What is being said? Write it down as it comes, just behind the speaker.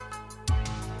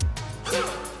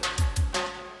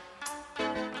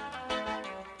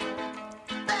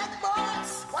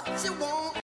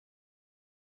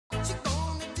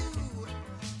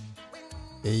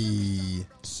Hey,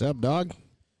 Sup, dog?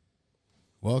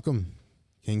 welcome,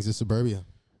 Kings of Suburbia.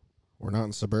 We're not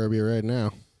in suburbia right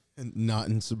now. And not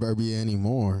in Suburbia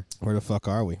anymore. Where the fuck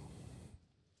are we?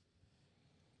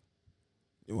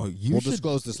 Well, you We'll should.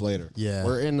 disclose this later. Yeah.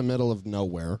 We're in the middle of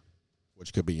nowhere,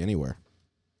 which could be anywhere.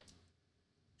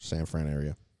 San Fran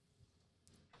area.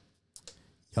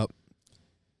 Yup.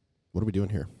 What are we doing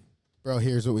here? Bro,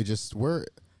 here's what we're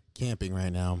camping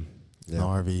right now in the Yeah.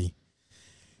 RV.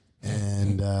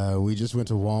 And we just went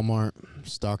to Walmart,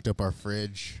 stocked up our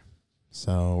fridge.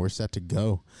 So we're set to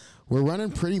go. We're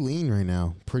running pretty lean right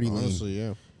now. Pretty Honestly,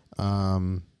 yeah.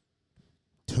 lean.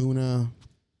 Tuna,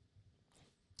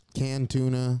 canned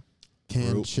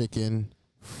Fruit. chicken,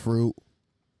 fruit,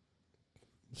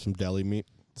 Some deli meat,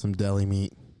 some deli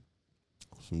meat,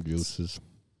 some juices,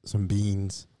 some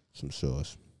beans. some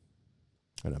sauce,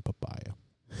 and a papaya.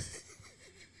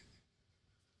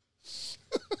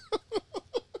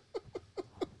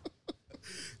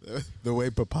 The way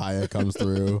papaya comes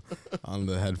through on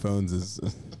the headphones is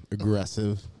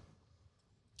aggressive.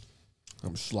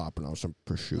 I'm slopping on some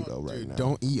prosciutto right Dude, now.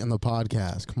 don't eat on the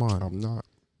podcast. Come on. I'm not.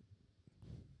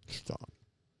 Stop.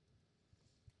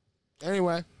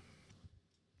 Anyway.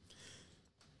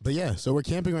 But yeah, so we're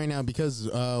camping right now because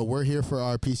we're here for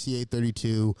our PCA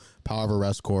 32 Power of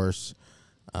Arrest course.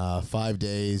 5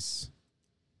 days,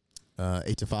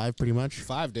 8 to 5 pretty much.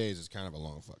 5 days is kind of a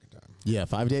long fucking time. Yeah,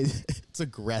 5 days. It's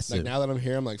aggressive. Like, now that I'm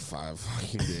here, I'm like 5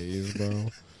 fucking days, bro.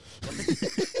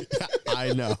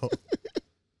 I know.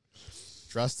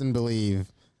 Trust and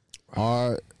believe.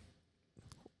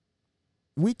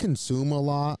 We consume a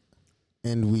lot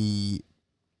and we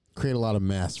create a lot of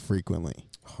mess frequently.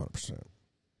 100%.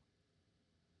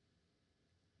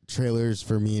 Trailers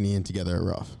for me and Ian together are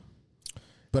rough.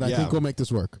 But I Yeah. think we'll make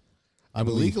this work. I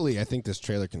believe. Legally, I think this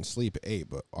trailer can sleep 8,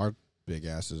 but our big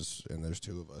asses, and there's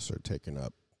 2 of us, are taking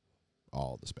up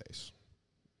all the space.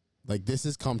 Like, this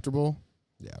is comfortable.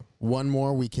 Yeah. 1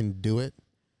 more, we can do it.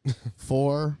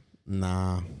 4,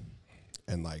 nah.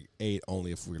 And like 8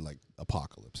 only if we're like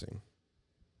apocalypsing.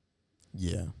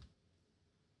 Yeah.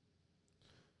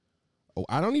 Oh,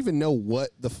 I don't even know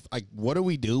what what are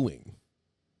we doing?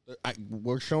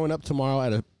 We're showing up tomorrow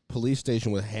at a police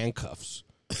station with handcuffs.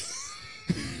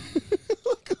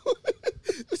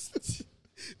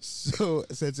 So,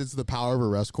 since it's the Power of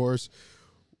Arrest course,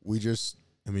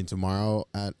 tomorrow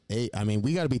at 8,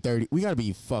 we got to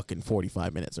be fucking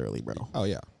 45 minutes early, bro. Oh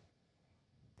yeah.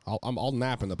 I'll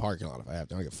nap in the parking lot if I have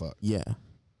to. I don't give a fuck. Yeah.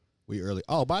 We early.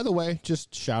 Oh, by the way,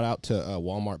 just shout out to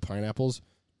Walmart pineapples.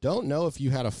 Don't know if you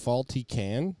had a faulty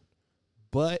can,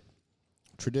 but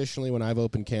traditionally when I've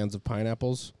opened cans of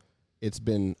pineapples, it's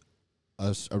been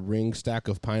a ring stack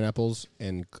of pineapples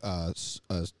and a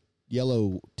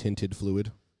yellow tinted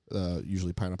fluid,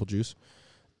 usually pineapple juice.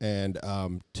 And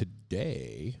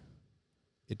today,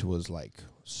 it was like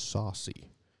saucy.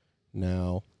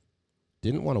 Now,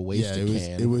 didn't want to waste a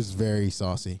can. It was very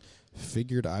saucy.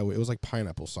 Figured it was like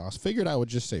pineapple sauce. Figured I would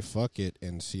just say fuck it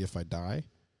and see if I die.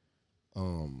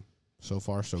 So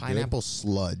far so Pineapple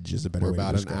sludge is a good. better We're way to about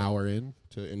an describe it. hour in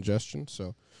to ingestion,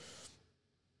 so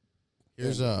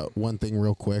Here's one thing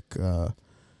real quick.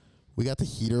 We got the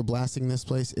heater blasting this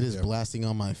place. It is Yeah. blasting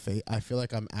on my face. I feel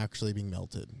like I'm actually being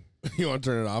melted. you want to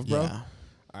turn it off, bro? Yeah.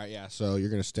 All right, yeah. So you're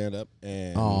gonna stand up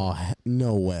and Oh,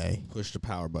 no way. push the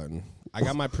power button. I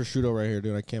got my prosciutto right here,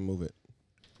 dude. I can't move it.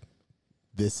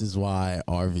 This is why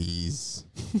RVs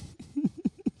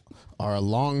are a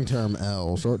long-term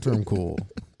L, short-term cool.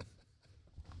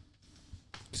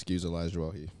 Excuse Elijah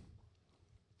while he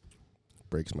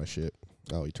breaks my shit.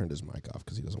 Oh, he turned his mic off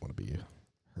because he doesn't want to be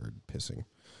heard pissing.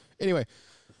 Anyway,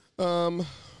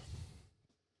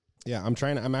 yeah,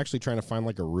 I'm actually trying to find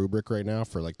like a rubric right now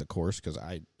for like the course because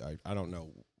I don't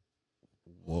know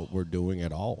what we're doing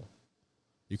at all.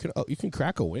 You can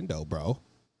crack a window, bro.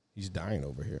 He's dying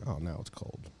over here. Oh, now it's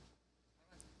cold.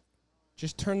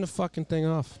 Just turn the fucking thing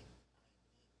off.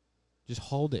 Just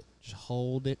hold it. Just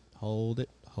hold it. Hold it.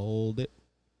 Hold it.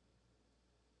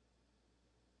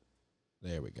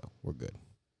 There we go. We're good.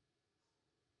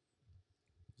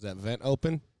 Is that vent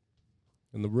open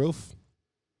in the roof?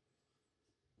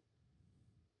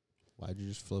 Why'd you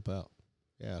just flip out?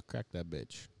 Yeah, crack that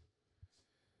bitch.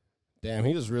 Damn,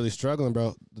 he was really struggling,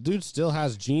 bro. The dude still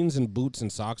has jeans and boots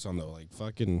and socks on, though. Like,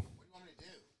 fucking. What do you want me to do?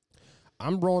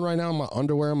 I'm rolling right now in my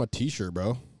underwear and my t-shirt,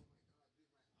 bro.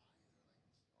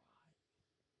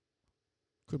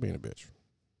 Quit being a bitch.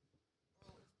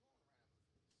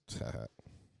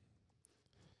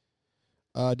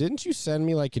 Didn't you send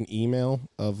me like an email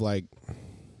of like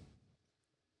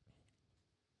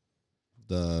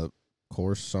the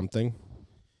course something?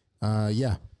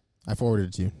 Yeah. I forwarded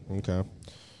it to you. Okay.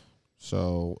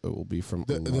 So it will be from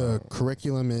The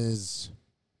curriculum is.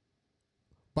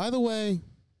 By the way,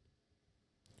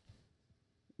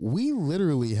 we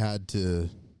literally had to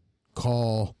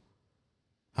call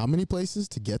how many places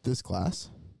to get this class?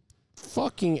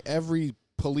 fucking every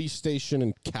police station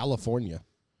in California.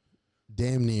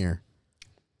 Damn near.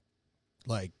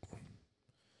 Like,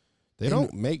 they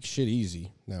don't make shit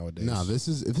easy nowadays. No, this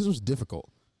was difficult.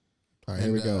 All right,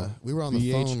 here we go. We were on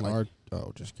the phone. VHR.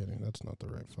 Oh, just kidding. That's not the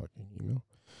right fucking email.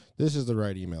 This is the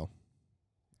right email.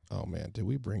 Oh, man. Did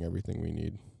we bring everything we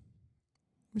need?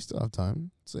 We still have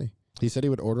time. Let's see. He said he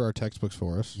would order our textbooks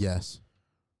for us. Yes.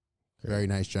 Okay. Very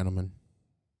nice gentleman.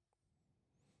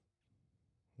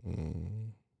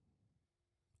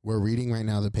 We're reading right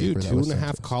now the paper. Dude, that was 2.5 sent to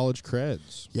us. college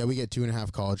creds. Yeah, we get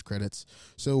 2.5 college credits.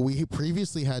 So we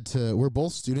previously had to. We're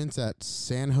both students at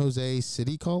San Jose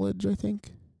City College, I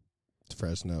think. It's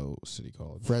Fresno City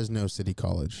College. Fresno City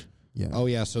College. Yeah. Oh,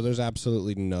 yeah. So there's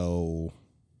absolutely no.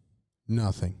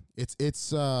 Nothing. It's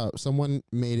someone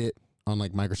made it on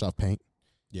like Microsoft Paint.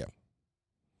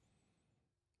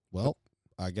 Well,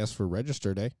 I guess for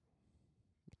register day.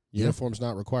 Yeah. Uniform's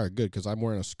not required. Good, because I'm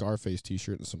wearing a Scarface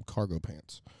t-shirt and some cargo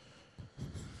pants.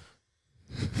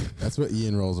 That's what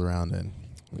Ian rolls around in.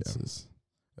 This Yeah. is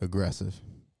aggressive.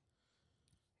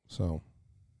 So,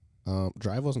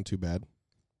 drive wasn't too bad.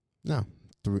 No.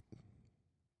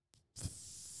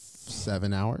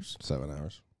 7 hours. 7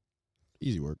 hours.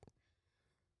 Easy work.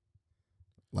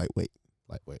 Lightweight.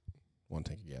 Lightweight. 1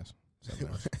 tank of gas. 7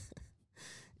 hours.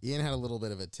 Ian had a little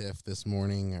bit of a tiff this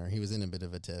morning, or he was in a bit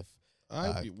of a tiff.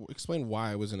 Explain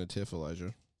why I was in a tiff,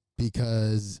 Elijah.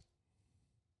 Because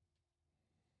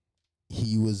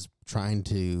we were trying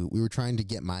to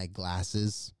get my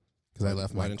glasses because I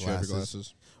left Why my didn't you have your glasses.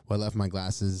 glasses? Well, I left my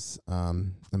glasses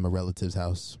in my relative's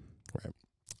house. Right.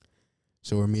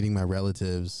 So we're meeting my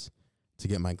relatives to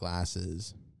get my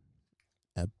glasses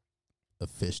at a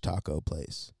fish taco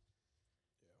place.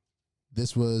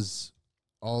 This was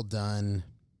all done,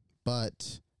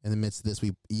 but in the midst of this,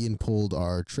 Ian pulled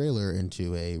our trailer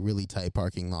into a really tight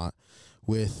parking lot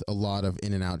with a lot of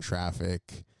in and out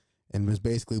traffic and was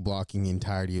basically blocking the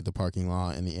entirety of the parking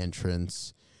lot and the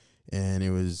entrance. And it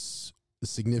was a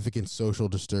significant social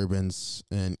disturbance,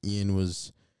 and Ian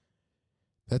was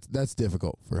that's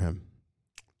difficult for him.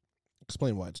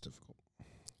 Explain why it's difficult.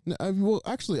 No, well,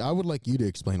 actually, I would like you to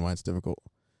explain why it's difficult.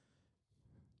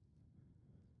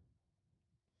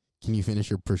 Can you finish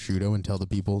your prosciutto and tell the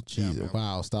people? Jeez, Yeah,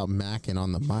 wow, stop macking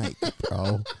on the mic,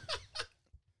 bro.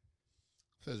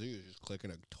 Says he was just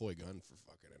clicking a toy gun for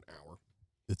fucking an hour.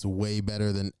 It's way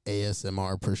better than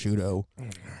ASMR prosciutto.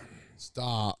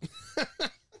 Stop.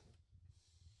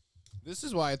 This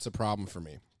is why it's a problem for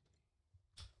me.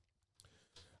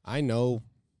 I know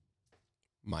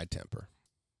my temper.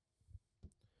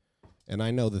 And I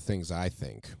know the things I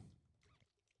think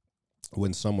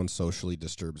when someone socially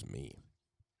disturbs me.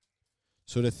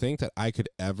 So to think that I could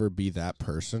ever be that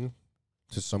person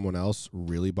to someone else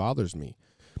really bothers me.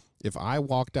 If I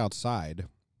walked outside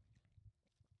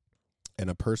and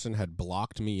a person had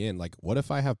blocked me in, like, what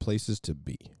if I have places to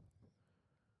be?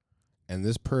 And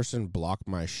this person blocked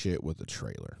my shit with a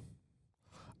trailer.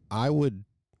 I would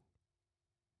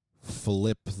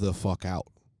flip the fuck out.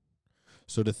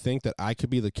 So to think that I could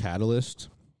be the catalyst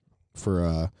for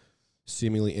a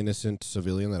seemingly innocent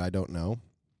civilian that I don't know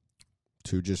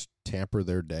to just tamper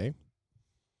their day,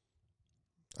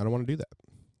 I don't want to do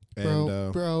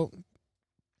that. Bro,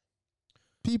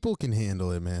 people can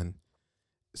handle it, man.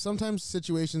 Sometimes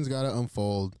situations got to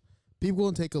unfold. People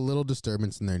will take a little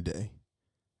disturbance in their day.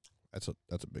 That's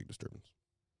a big disturbance.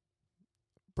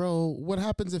 Bro, what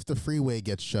happens if the freeway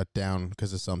gets shut down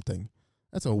because of something?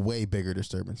 That's a way bigger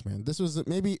disturbance, man. This was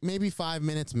maybe 5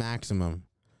 minutes maximum.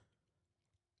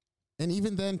 And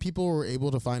even then, people were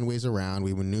able to find ways around.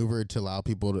 We maneuvered to allow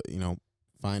people to,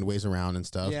 find ways around and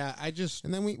stuff. Yeah,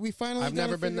 And then we finally I've got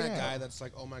never it been figured that guy out. that's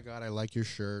like, oh my God, I like your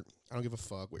shirt. I don't give a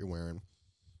fuck what you're wearing.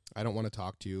 I don't want to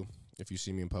talk to you if you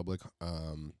see me in public.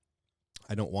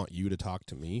 I don't want you to talk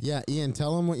to me. Yeah, Ian,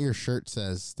 tell them what your shirt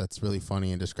says that's really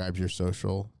funny and describes your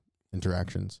social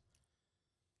interactions.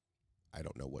 I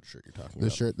don't know what shirt you're talking The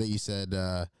about. shirt that you said,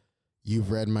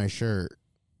 you've read my shirt.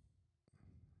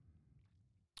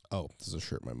 Oh, this is a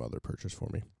shirt my mother purchased for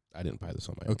me. I didn't buy this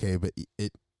on my own. Okay, but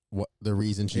the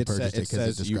reason she purchased it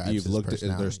because it describes you've his looked at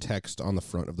personality. there's text on the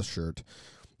front of the shirt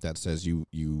that says you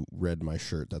read my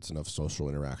shirt. That's enough social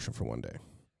interaction for one day.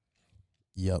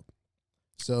 Yep.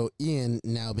 So Ian,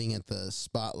 now being at the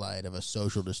spotlight of a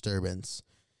social disturbance,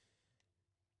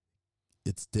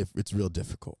 it's real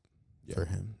difficult Yeah. for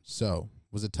him. So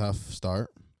was a tough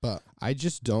start. But I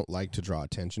just don't like to draw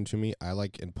attention to me. I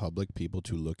like in public people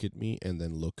to look at me and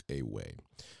then look away.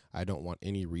 I don't want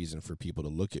any reason for people to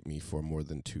look at me for more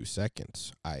than 2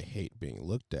 seconds. I hate being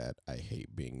looked at. I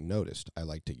hate being noticed. I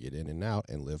like to get in and out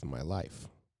and live my life.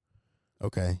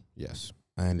 okay, Yes.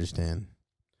 I understand.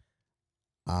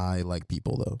 I like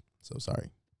people though, so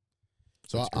sorry.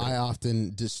 So That's great.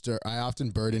 I often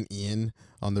burden Ian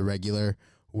on the regular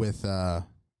with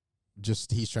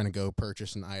just he's trying to go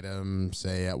purchase an item,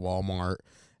 say at Walmart,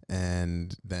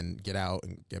 and then get out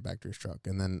and get back to his truck.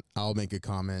 And then I'll make a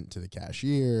comment to the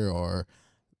cashier or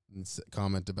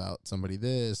comment about somebody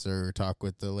this, or talk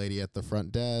with the lady at the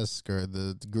front desk or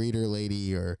the greeter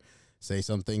lady, or say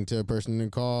something to a person in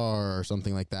a car or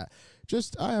something like that.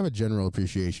 Just, I have a general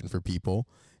appreciation for people,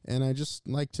 and I just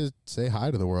like to say hi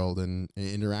to the world and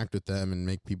interact with them and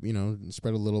make people,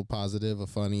 spread a little positive, a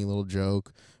funny little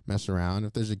joke, mess around.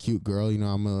 If there's a cute girl,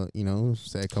 I'm a,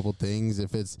 say a couple things.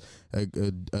 If it's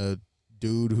a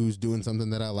dude who's doing something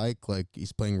that I like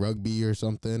he's playing rugby or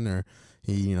something, or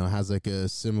he, has like a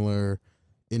similar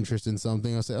interest in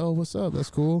something, I'll say, oh, what's up?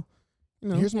 That's cool.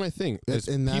 Here's my thing. Is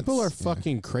and people are that's- yeah.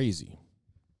 fucking crazy.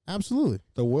 Absolutely.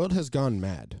 The world has gone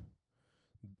mad.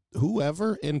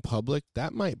 Whoever in public,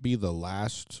 that might be the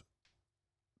last.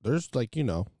 There's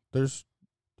there's,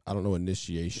 I don't know,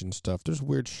 initiation stuff. There's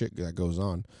weird shit that goes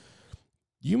on.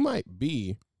 You might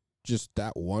be just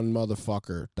that one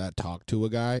motherfucker that talked to a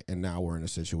guy, and now we're in a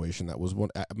situation that was one.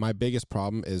 My biggest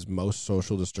problem is most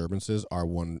social disturbances are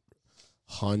 100%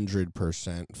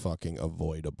 fucking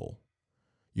avoidable.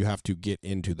 You have to get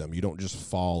into them. You don't just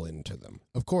fall into them.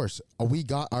 Of course, we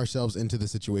got ourselves into the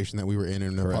situation that we were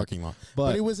in the Correct. parking lot. But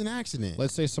But it was an accident.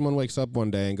 let's say someone wakes up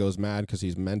one day and goes mad because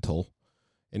he's mental,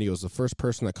 and he goes, the first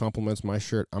person that compliments my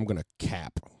shirt, I'm going to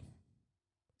cap.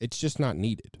 It's just not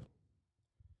needed.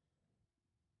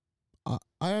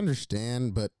 I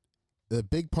understand, but the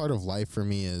big part of life for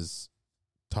me is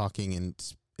talking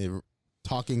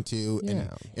to and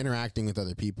interacting with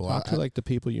other people. Talk to like the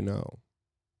people you know.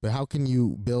 But how can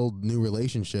you build new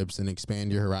relationships and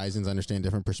expand your horizons, understand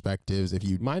different perspectives if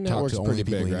you My talk network's to only pretty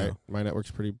people big, you right? know? My network's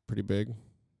pretty big.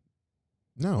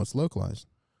 No, it's localized.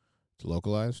 It's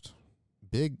localized.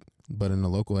 Big, but in a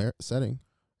local setting.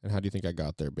 And how do you think I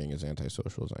got there being as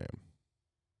antisocial as I am?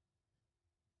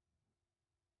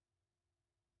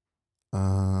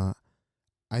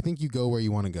 I think you go where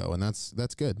you want to go, and that's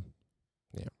good.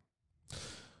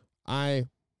 I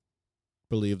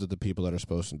believe that the people that are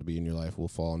supposed to be in your life will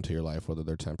fall into your life, whether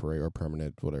they're temporary or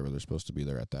permanent, whatever, they're supposed to be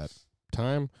there at that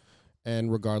time.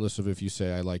 And regardless of if you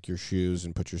say, I like your shoes,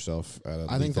 and put yourself at a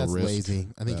I think lethal that's risk, lazy.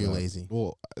 I think that, you're lazy.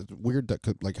 Well, it's weird that,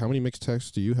 like, how many mixed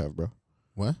texts do you have, bro?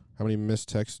 What? How many missed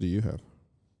texts do you have?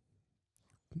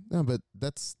 No, but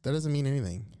that doesn't mean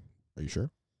anything. Are you sure?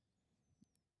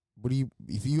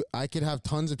 I could have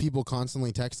tons of people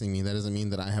constantly texting me. That doesn't mean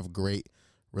that I have great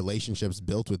relationships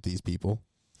built with these people.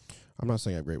 I'm not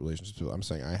saying I have great relationships with. I'm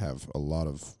saying I have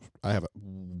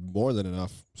more than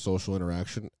enough social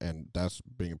interaction, and that's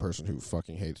being a person who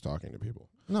fucking hates talking to people.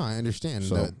 No, I understand.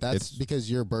 So That's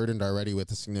because you're burdened already with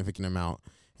a significant amount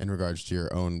in regards to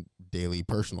your own daily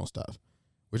personal stuff,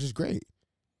 which is great.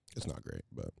 It's not great,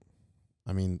 but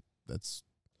I mean,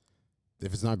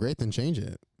 if it's not great, then change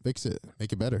it, fix it,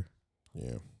 make it better.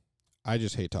 yeah. I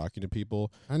just hate talking to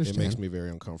people. I understand. It makes me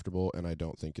very uncomfortable, and I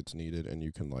don't think it's needed, and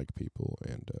you can like people,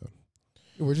 and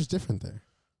We're just different there.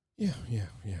 yeah,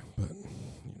 but,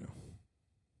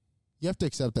 You have to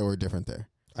accept that we're different there.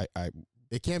 I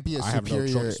It can't be a I have no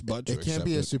superior. choice but to It can't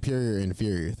be a accept it. superior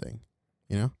inferior thing.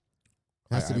 It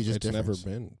has to be just it's different. never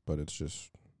been, but it's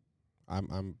just,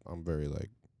 I'm very,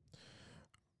 like,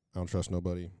 I don't trust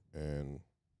nobody, and,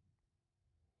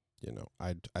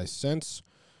 I sense,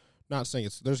 not saying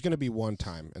there's going to be one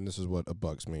time, and this is what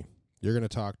bugs me. You're going to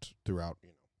talk throughout,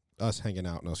 us hanging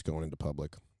out and us going into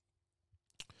public.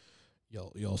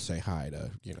 You'll say hi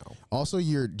to, Also,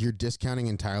 you're discounting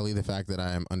entirely the fact that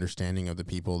I am understanding of the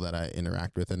people that I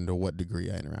interact with and to what degree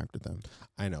I interact with them.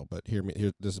 I know, but here,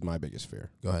 this is my biggest fear.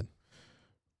 Go ahead.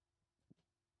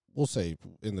 We'll say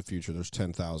in the future there's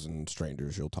 10,000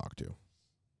 strangers you'll talk to,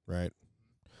 right?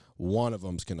 One of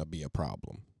them's going to be a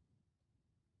problem.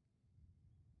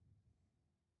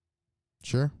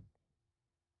 Sure.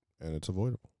 And it's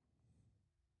avoidable.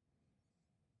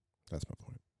 That's my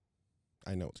point.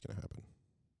 I know it's going to happen.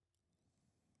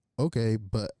 Okay,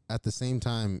 but at the same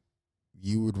time,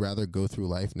 you would rather go through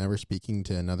life never speaking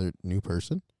to another new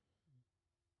person?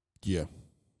 Yeah.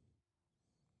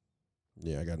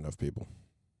 Yeah, I got enough people.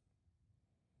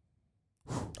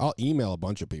 I'll email a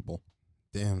bunch of people.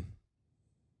 Damn.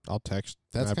 I'll text.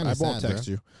 That's I kinda won't sad, text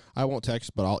you. I won't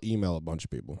text, but I'll email a bunch of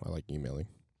people. I like emailing.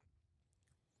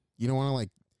 you don't want to like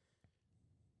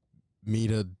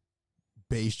meet a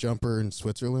base jumper in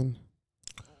Switzerland.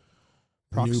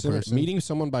 Meeting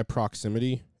someone by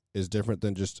proximity is different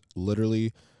than just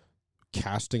literally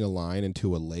casting a line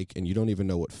into a lake and you don't even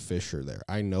know what fish are there.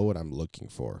 I know what I'm looking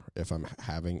for if I'm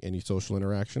having any social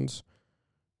interactions.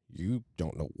 You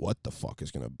don't know what the fuck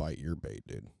is going to bite your bait,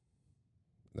 dude.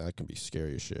 That can be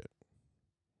scary as shit.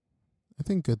 I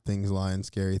think good things lie in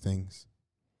scary things.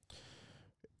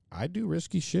 I do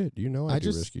risky shit. You know I do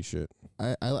risky shit.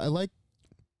 I like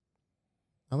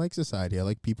society. I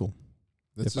like people.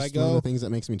 That's if just I go, one of the things that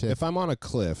makes me tick. If I'm on a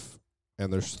cliff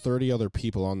and there's 30 other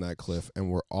people on that cliff and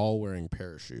we're all wearing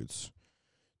parachutes,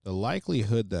 the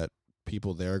likelihood that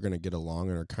people there are going to get along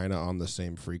and are kind of on the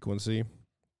same frequency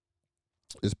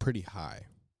is pretty high.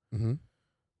 Mm-hmm.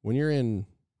 When you're in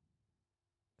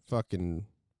fucking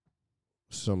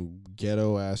some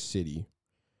ghetto-ass city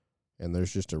and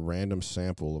there's just a random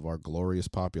sample of our glorious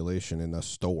population in a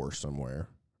store somewhere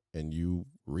and you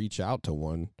reach out to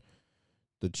one,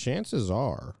 the chances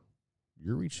are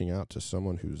you're reaching out to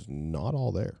someone who's not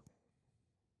all there.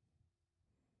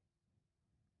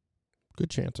 Good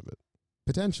chance of it.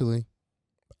 Potentially.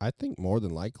 I think more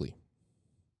than likely.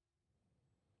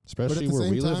 Especially where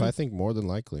we live, I think more than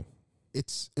likely.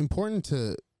 It's important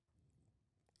to,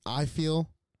 I feel,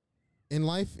 in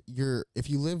life, if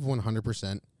you live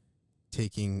 100%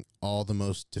 taking all the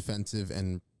most defensive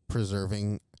and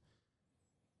preserving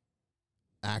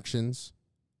actions,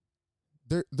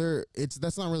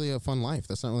 that's not really a fun life.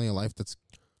 That's not really a life that's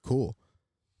cool.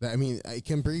 It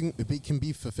can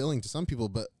be fulfilling to some people,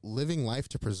 but living life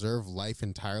to preserve life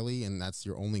entirely and that's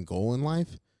your only goal in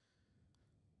life.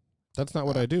 That's not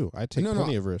what I do. I take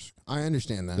plenty of risk. I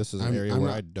understand that. This is an area where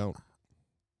I don't.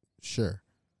 Sure.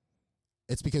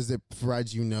 It's because it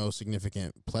provides you no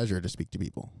significant pleasure to speak to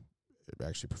people. It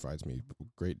actually provides me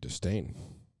great disdain.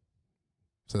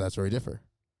 So that's where we differ.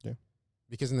 Yeah.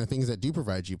 Because in the things that do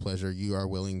provide you pleasure, you are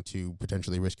willing to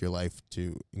potentially risk your life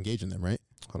to engage in them, right?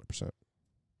 100%.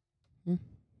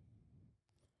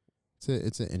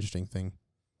 It's an interesting thing.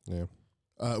 Yeah.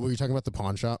 Were you talking about the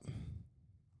pawn shop?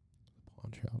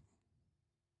 Pawn shop.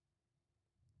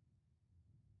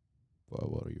 Well,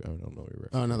 what are you? I don't know what you're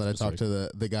referencing. Oh, no, that I talked to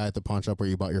the guy at the pawn shop where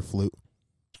you bought your flute.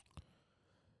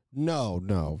 No.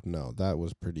 That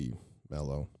was pretty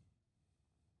mellow.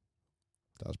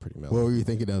 What were you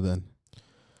thinking of then?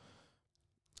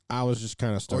 I was just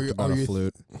kind of stoked about a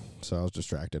flute, so I was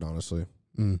distracted, honestly.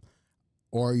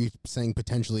 Or are you saying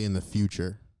potentially in the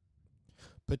future?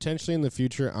 Potentially in the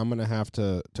future, I'm going to have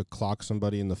to clock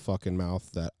somebody in the fucking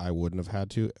mouth that I wouldn't have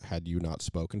had you not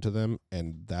spoken to them,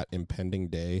 and that impending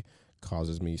day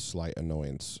causes me slight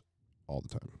annoyance all the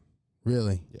time.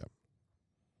 Really? Yeah.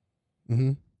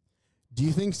 Mm-hmm. Do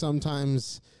you think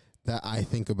sometimes that I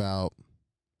think about,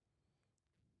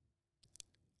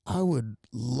 I would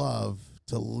love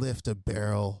to lift a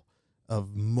barrel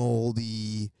of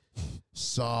moldy,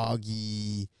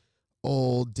 soggy,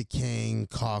 old decaying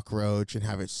cockroach and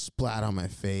have it splat on my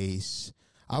face.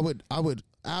 I would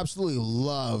absolutely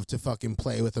love to fucking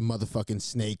play with a motherfucking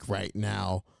snake right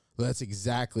now. That's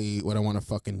exactly what I want to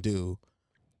fucking do.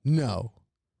 No.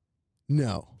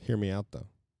 Hear me out, though.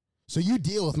 So you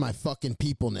deal with my fucking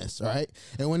peopleness, all right?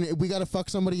 And when we got to fuck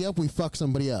somebody up, we fuck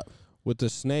somebody up. With the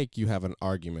snake, you have an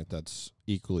argument that's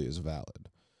equally as valid.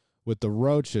 With the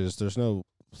roaches, there's no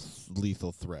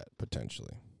lethal threat,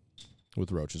 potentially.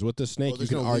 With roaches. With the snake, you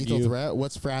can argue. Lethal threat?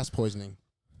 What's frass poisoning?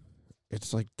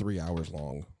 It's like 3 hours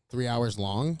long. 3 hours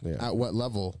long? Yeah. At what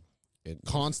level?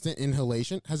 Constant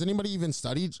inhalation? Has anybody even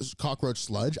studied cockroach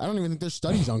sludge? I don't even think there's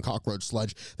studies on cockroach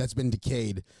sludge that's been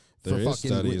decayed. There is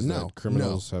studies that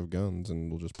criminals have guns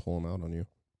and will just pull them out on you.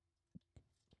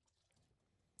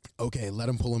 Okay, let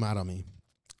them pull them out on me.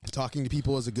 Talking to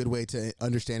people is a good way to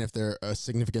understand if they're a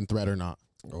significant threat or not.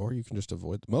 Or you can just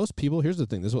avoid. Most people, here's the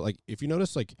thing. This is what, like, if you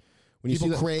notice, like, when people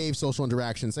you see crave social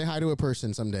interaction, say hi to a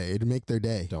person someday. It'd make their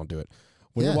day. Don't do it.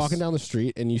 When you're walking down the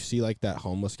street and you see, like, that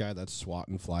homeless guy that's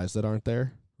swatting flies that aren't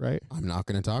there, right? I'm not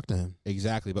going to talk to him.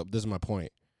 Exactly, but this is my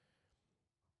point.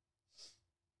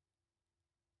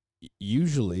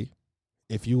 Usually,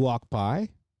 if you walk by,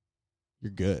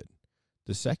 you're good.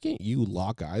 The second you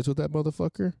lock eyes with that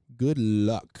motherfucker, good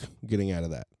luck getting out of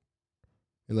that.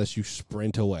 Unless you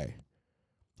sprint away.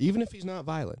 Even if he's not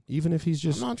violent. Even if he's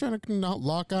just... I'm not trying to not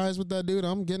lock eyes with that dude.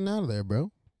 I'm getting out of there,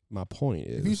 bro. My point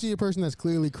is... If you see a person that's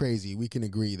clearly crazy, we can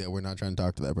agree that we're not trying to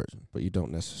talk to that person. But you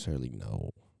don't necessarily know.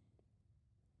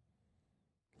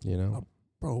 You know?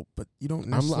 Bro, but you don't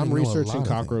necessarily I'm researching know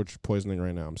cockroach poisoning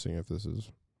right now. I'm seeing if this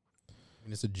is... I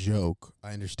mean, it's a joke.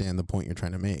 I understand the point you're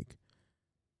trying to make.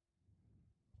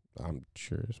 I'm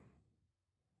sure.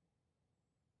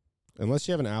 Unless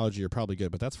you have an allergy, you're probably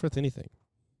good, but that's for anything.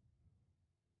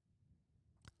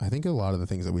 I think a lot of the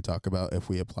things that we talk about, if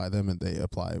we apply them, and they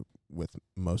apply with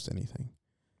most anything.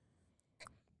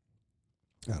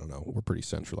 I don't know. We're pretty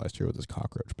centralized here with this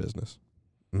cockroach business.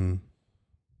 Mm.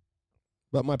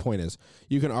 But my point is,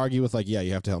 you can argue with, like, yeah,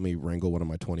 you have to help me wrangle one of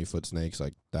my 20-foot snakes.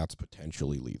 Like, that's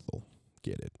potentially lethal.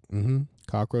 Get it. Mm-hmm.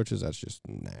 Cockroaches, that's just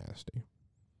nasty.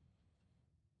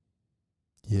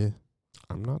 Yeah.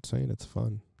 I'm not saying it's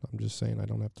fun. I'm just saying I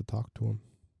don't have to talk to them.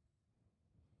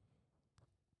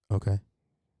 Okay.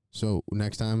 So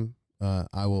next time, I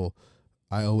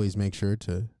always make sure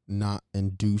to not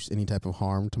induce any type of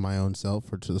harm to my own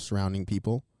self or to the surrounding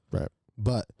people. Right.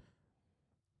 But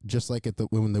just like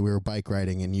when we were bike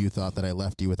riding and you thought that I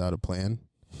left you without a plan,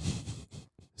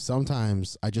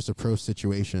 sometimes I just approach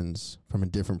situations from a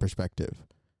different perspective.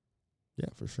 Yeah,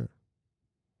 for sure.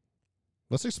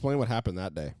 Let's explain what happened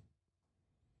that day.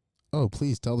 Oh,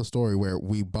 please tell the story where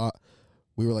we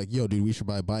were like, yo, dude, we should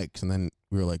buy bikes. And then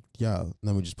we were like, yeah. And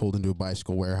then we just pulled into a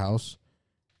bicycle warehouse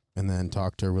and then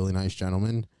talked to a really nice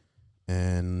gentleman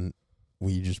and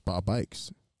we just bought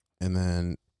bikes. And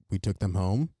then we took them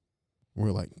home. We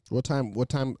were like, What time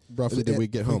roughly did we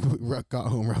get home? We got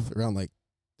home roughly around like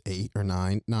 8 or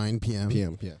 9 p.m.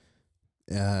 PM,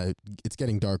 yeah. It's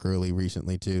getting dark early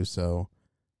recently too, so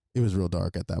it was real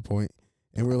dark at that point.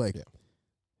 And we were like,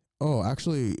 oh,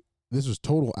 actually, this was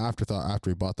total afterthought after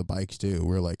we bought the bikes too. We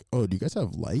were like, oh, do you guys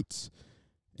have lights?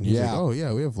 And he's like, oh,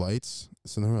 yeah, we have lights.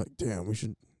 So then we're like, damn, we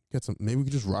should get some. Maybe we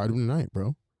could just ride them tonight,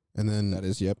 bro. And then That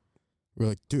is, yep. we're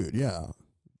like, dude, yeah,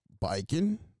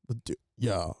 biking?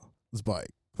 Yeah, let's bike.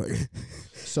 Like,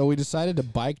 So we decided to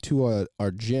bike to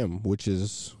our gym, which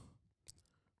is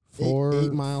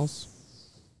 8 miles.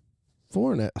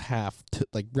 4.5 to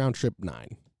like round trip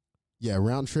 9. Yeah,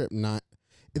 round trip 9.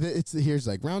 Here's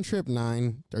like round trip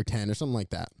 9 or 10 or something like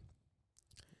that.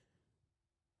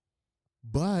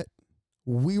 But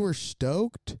we were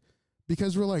stoked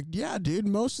because we're like, yeah, dude,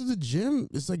 most of the gym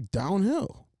is like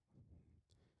downhill.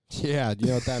 Yeah, do you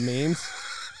know what that means?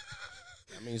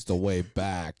 That means the way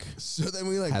back So then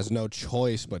we like has no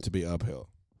choice but to be uphill.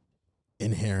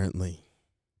 inherently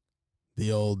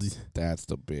the old, That's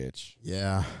the bitch.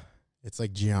 yeah, it's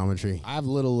like geometry. I have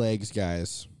little legs,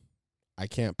 guys. I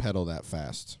can't pedal that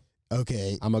fast.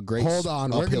 Okay, I'm a great hold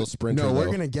on. uphill sprinter. No, we're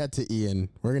though. gonna get to Ian.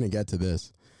 We're gonna get to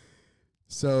this.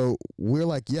 So we're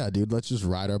like, yeah, dude, let's just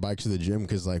ride our bikes to the gym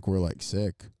because like we're like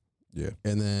sick. Yeah.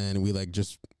 And then we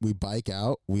bike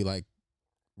out. We like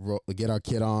get our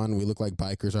kit on. We look like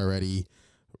bikers already.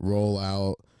 Roll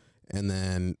out, and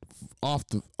then off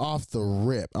the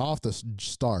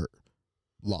start,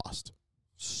 lost.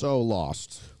 So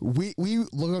lost. We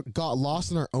got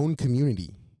lost in our own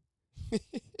community.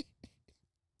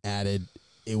 Added,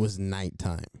 it was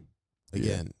nighttime.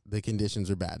 Again, the conditions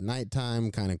are bad.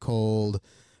 Nighttime, kind of cold.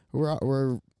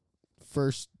 We're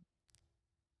first,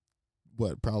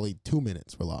 probably 2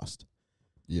 minutes we're lost.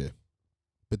 Yeah.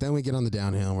 But then we get on the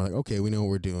downhill and we're like, okay, we know what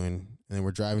we're doing. And then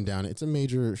we're driving down. It's a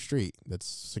major street that's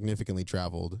significantly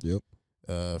traveled.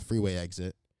 Yep. Freeway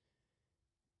exit.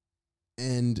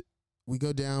 And we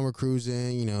go down, we're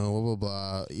cruising, blah, blah,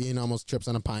 blah. Ian almost trips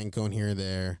on a pine cone here or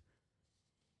there.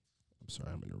 I'm sorry,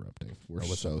 I'm interrupting. We're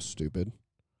so stupid.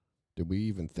 Did we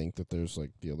even think that there's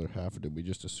like the other half, or did we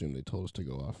just assume they told us to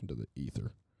go off into the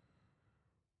ether?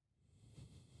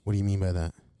 What do you mean by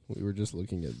that? We were just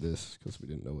looking at this because we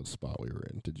didn't know what spot we were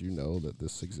in. Did you know that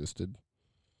this existed?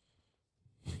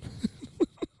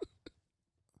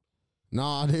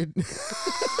 Nah, dude.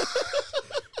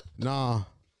 Nah.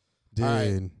 Dude.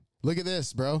 Right. Look at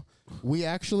this, bro. We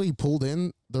actually pulled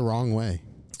in the wrong way.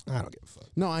 I don't give a fuck.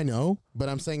 No, I know. But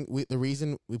I'm saying the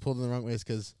reason we pulled in the wrong way is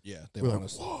because Yeah, they we're want like,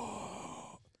 us.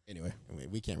 Anyway,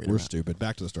 we can't read we're them out. stupid.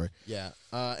 Back to the story. Yeah.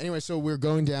 Anyway, so we're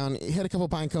going down. It had a couple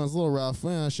pine cones, a little rough,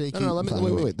 shaky. No, let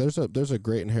me wait. There's a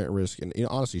great inherent risk, and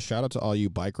honestly, shout out to all you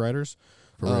bike riders.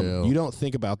 For real. You don't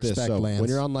think about this. Respect, So Lance. when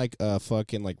you're on like a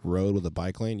fucking like road with a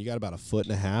bike lane, you got about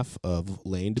 1.5 feet of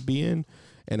lane to be in,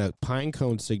 and a pine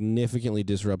cone significantly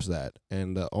disrupts that.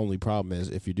 And the only problem is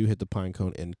if you do hit the pine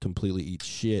cone and completely eat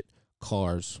shit,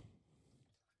 cars.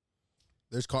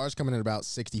 There's cars coming at about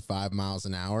 65 miles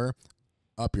an hour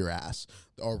up your ass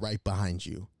or right behind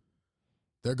you.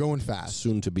 They're going fast.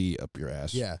 Soon to be up your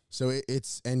ass. Yeah. So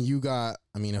it's, and you got,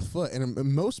 a foot. And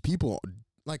most people,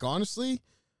 like, honestly,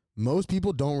 most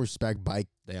people don't respect bike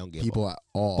They don't give people up. at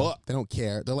all. But- They don't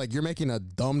care. They're like, you're making a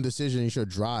dumb decision. You should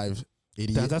drive,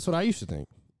 idiot. That's what I used to think.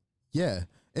 Yeah.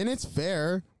 And it's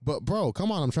fair, but bro,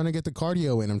 come on. I'm trying to get the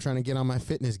cardio in. I'm trying to get on my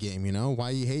fitness game, Why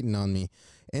are you hating on me?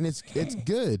 And it's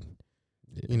good.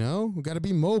 We got to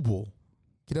be mobile.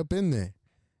 Get up in there.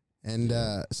 And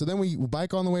so then we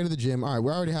bike on the way to the gym. All right,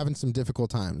 we're already having some difficult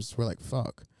times. We're like,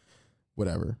 fuck,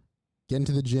 whatever. Get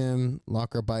into the gym,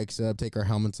 lock our bikes up, take our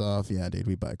helmets off. Yeah, dude,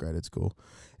 we bike ride. It's cool.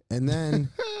 And then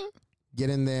get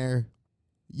in there.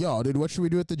 Yo, dude, what should we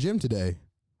do at the gym today?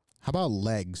 How about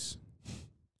legs?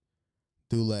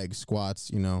 Do legs, squats,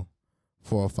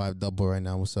 405 double right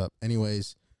now. What's up?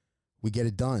 Anyways, we get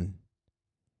it done.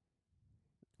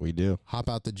 We do. Hop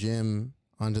out the gym,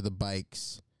 onto the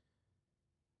bikes.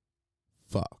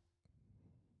 Fuck.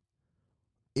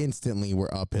 Instantly,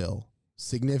 we're uphill.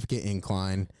 Significant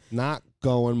incline. Not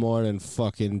going more than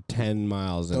fucking 10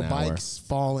 miles an hour. The bike's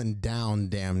falling down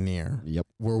damn near. Yep.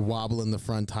 We're wobbling the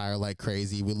front tire like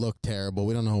crazy. We look terrible.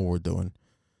 We don't know what we're doing.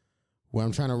 When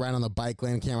I'm trying to ride on the bike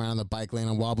lane, can't ride on the bike lane.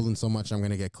 I'm wobbling so much I'm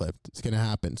going to get clipped. It's going to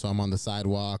happen. So I'm on the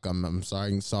sidewalk. I'm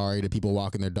sorry to people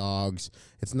walking their dogs.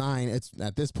 It's 9. It's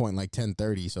at this point like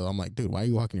 10:30. So I'm like, dude, why are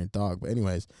you walking your dog? But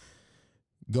anyways,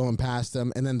 going past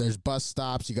them. And then there's bus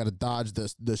stops. You got to dodge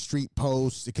the street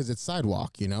posts because it's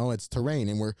sidewalk, it's terrain.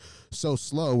 And we're so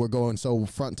slow. We're going so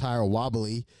front tire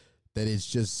wobbly that it's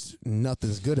just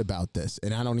nothing's good about this.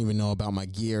 And I don't even know about my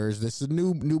gears. This is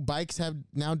new bikes have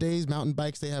nowadays, mountain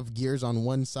bikes, they have gears on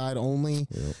one side only.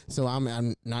 Yep. So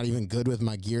I'm not even good with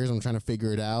my gears. I'm trying to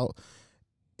figure it out.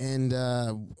 And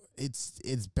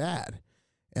it's bad.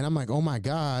 And I'm like, oh my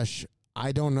gosh,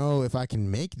 I don't know if I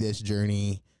can make this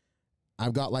journey.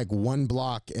 I've got like one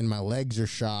block and my legs are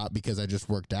shot because I just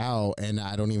worked out, and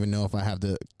I don't even know if I have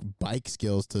the bike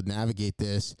skills to navigate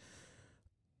this.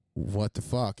 What the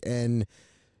fuck? And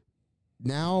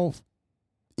now,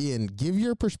 Ian, give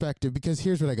your perspective, because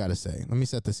here's what I got to say. Let me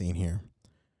set the scene here.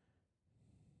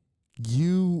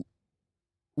 You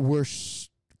were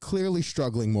clearly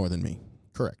struggling more than me.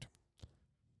 Correct.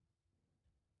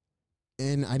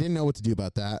 And I didn't know what to do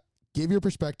about that. Give your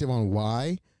perspective on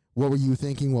why. What were you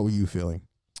thinking? What were you feeling?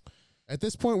 At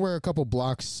this point, we're a couple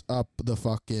blocks up the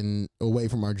fucking away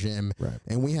from our gym, right,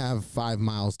 and we have 5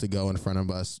 miles to go in front of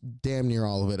us, damn near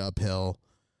all of it uphill,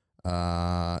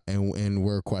 and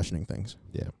we're questioning things.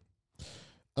 Yeah.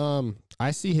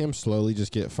 I see him slowly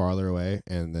just get farther away,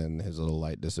 and then his little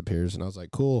light disappears, and I was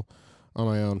like, cool, on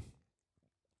my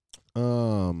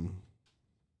own.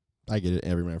 I get it.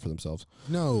 Every man for themselves.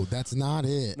 No, that's not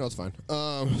it. No, it's fine.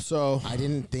 So I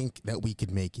didn't think that we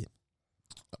could make it.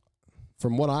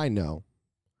 From what I know,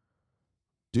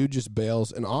 dude just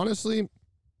bails. And honestly,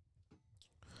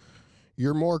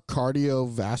 you're more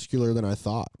cardiovascular than I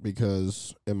thought,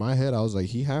 because in my head, I was like,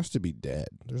 he has to be dead.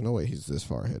 There's no way he's this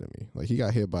far ahead of me. Like, he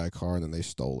got hit by a car and then they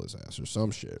stole his ass or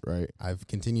some shit, right? I've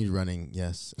continued running,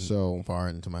 yes, so far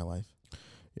into my life.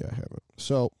 Yeah, I haven't.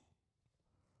 So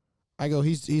I go,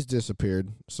 he's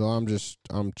disappeared. So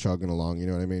I'm chugging along, you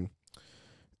know what I mean?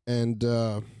 And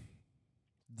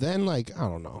then, like, I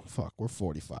don't know, fuck, we're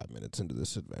 45 minutes into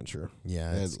this adventure.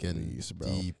 Yeah, it's getting least, bro.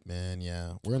 deep, man.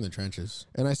 Yeah, we're in the trenches.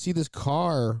 And I see this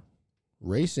car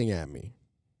racing at me.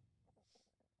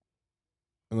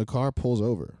 And the car pulls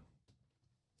over.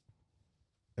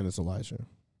 And it's Elijah.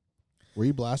 Were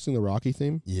you blasting the Rocky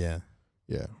theme? Yeah.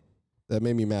 Yeah. That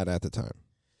made me mad at the time.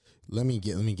 Let me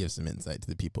give some insight to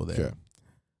the people there.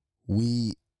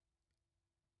 Okay.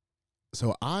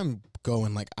 So I'm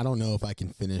going like, I don't know if I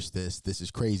can finish this. This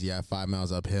is crazy. I have 5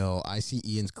 miles uphill. I see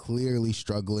Ian's clearly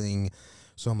struggling.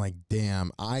 So I'm like,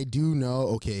 damn, I do know,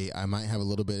 okay, I might have a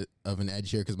little bit of an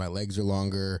edge here because my legs are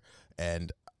longer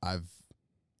and I've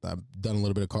done a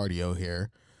little bit of cardio here.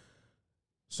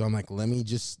 So I'm like,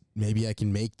 maybe I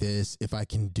can make this. If I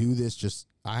can do this,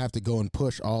 I have to go and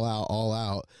push all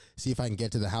out, see if I can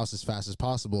get to the house as fast as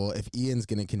possible. If Ian's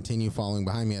going to continue following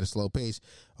behind me at a slow pace,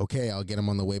 okay, I'll get him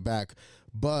on the way back.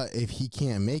 But if he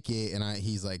can't make it and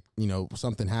he's like,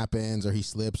 something happens or he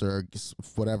slips or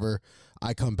whatever,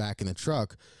 I come back in the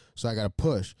truck. So I got to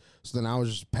push. So then I was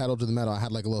just pedal to the metal. I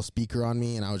had like a little speaker on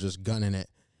me and I was just gunning it.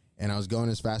 And I was going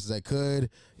as fast as I could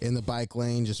in the bike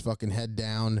lane, just fucking head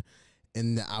down.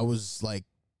 And I was like,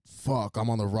 fuck, I'm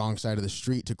on the wrong side of the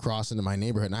street to cross into my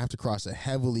neighborhood. And I have to cross a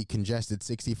heavily congested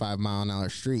 65-mile-an-hour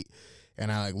street. And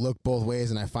I like look both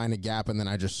ways and I find a gap. And then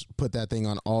I just put that thing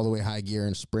on all the way high gear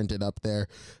and sprint up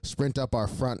our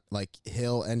front like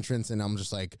hill entrance. And I'm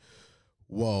just like,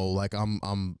 whoa, like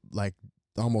I'm like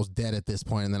almost dead at this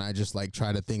point. And then I just like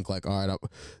try to think like, all right,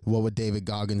 what would David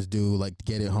Goggins do? Like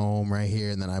get it home right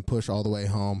here. And then I push all the way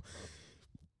home.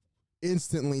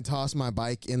 Instantly toss my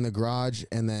bike in the garage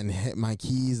and then hit my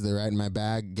keys. They're right in my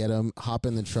bag. Get them, hop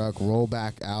in the truck, roll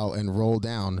back out, and roll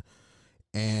down.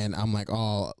 And I'm like,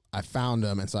 oh, I found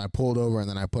them. And so I pulled over and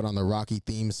then I put on the Rocky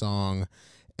theme song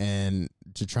and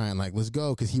to try and like, let's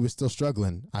go, because he was still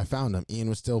struggling. I found him. Ian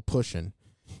was still pushing.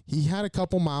 He had a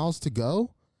couple miles to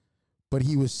go, but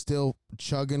he was still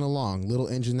chugging along, little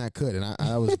engine that could, and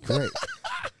I was great.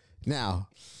 Now,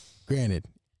 granted,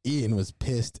 Ian was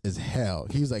pissed as hell.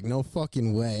 He was like, no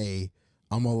fucking way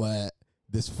I'm going to let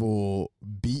this fool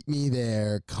beat me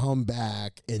there, come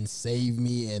back, and save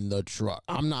me in the truck.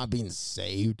 I'm not being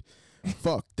saved.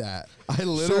 Fuck that. I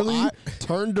literally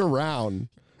turned around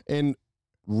and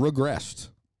regressed.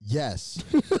 Yes.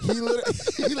 He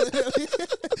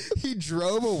he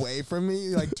drove away from me,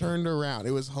 like turned around.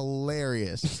 It was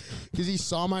hilarious because he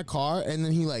saw my car and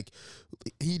then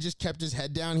he just kept his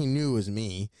head down. He knew it was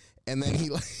me. And then he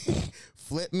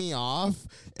flipped me off,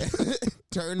 and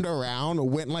turned around,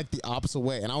 went like the opposite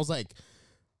way. And I was like,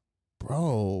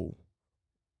 bro,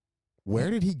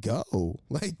 where did he go?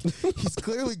 Like, he's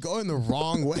clearly going the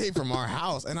wrong way from our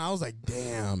house. And I was like,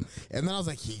 damn. And then I was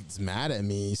like, he's mad at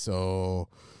me, so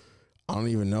I don't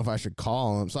even know if I should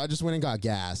call him. So I just went and got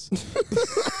gas.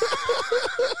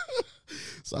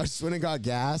 So I just went and got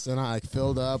gas, and I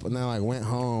filled up, and then I went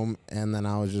home, and then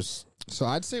I was just... So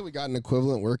I'd say we got an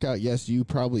equivalent workout. Yes, you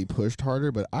probably pushed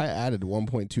harder, but I added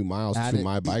 1.2 miles to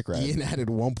my bike ride. Ian added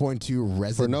 1.2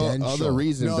 residential. For no other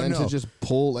reason than to just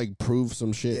prove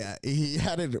some shit. Yeah, he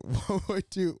added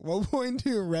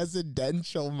 1.2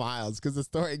 residential miles because the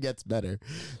story gets better.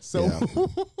 So, yeah.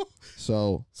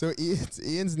 so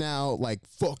Ian's now like,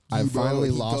 fuck you, I bro. finally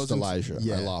He lost goes Elijah.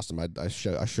 yeah. I lost him. I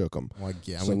shook him. Like,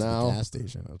 yeah, I So went now to the gas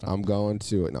station. I'm going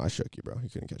to it. No, I shook you, bro. You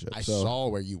couldn't catch it. I So, saw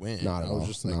where you went. Not I at was all.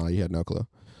 just like, No, you had no clue.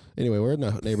 Anyway, we're in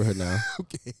the neighborhood now.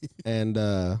 okay. And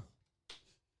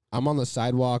I'm on the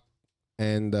sidewalk,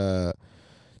 and the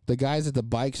guys at the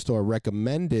bike store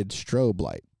recommended strobe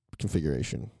light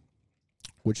configuration,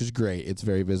 which is great. It's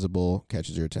very visible,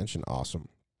 catches your attention. Awesome.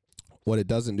 What it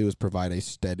doesn't do is provide a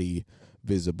steady,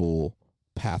 visible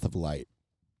path of light.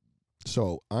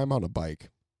 So I'm on a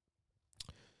bike,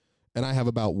 and I have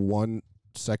about 1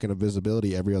 second of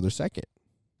visibility every other second,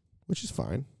 which is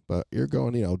fine. But you're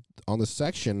going, on the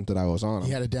section that I was on.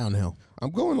 He had a downhill.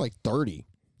 I'm going like 30.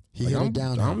 He Like, had a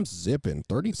downhill. I'm zipping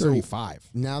 30, So, 35.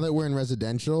 Now that we're in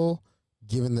residential,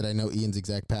 given that I know Ian's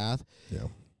exact path, Yeah.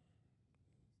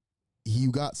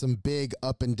 you got some big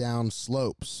up and down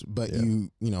slopes, but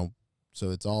Yeah. so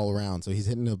it's all around. So he's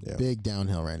hitting a Yeah. big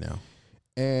downhill right now.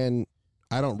 And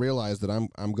I don't realize that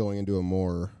I'm going into a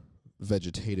more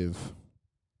vegetative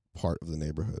part of the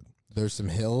neighborhood. There's some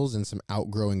hills and some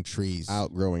outgrowing trees.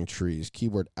 Outgrowing trees.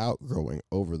 Keyword outgrowing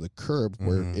over the curb,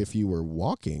 where if you were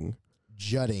walking,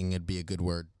 Jutting would be a good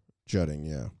word. jutting,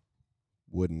 yeah,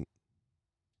 wouldn't.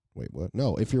 Wait, what?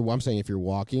 No, I'm saying if you're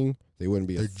walking, they wouldn't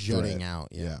be. They're a threat. jutting out.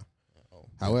 Yeah. Yeah. Oh.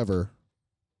 However,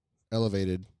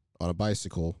 elevated on a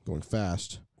bicycle going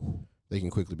fast, they can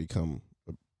quickly become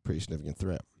a pretty significant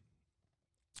threat.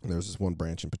 And there's this one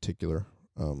branch in particular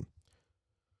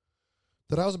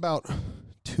that I was about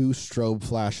 2 strobe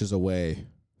flashes away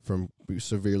from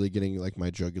severely getting like my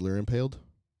jugular impaled.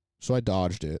 So I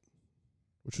dodged it,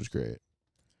 which was great.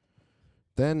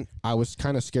 Then I was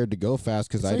kind of scared to go fast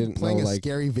because I didn't playing know, a like,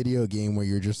 scary video game where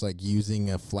you're just like using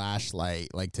a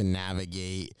flashlight like to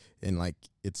navigate and like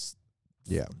it's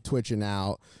yeah. twitching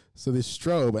out. So this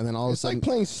strobe and then all of a It's sudden, like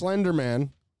playing Slender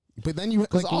Man. but then you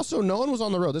Because like, also no one was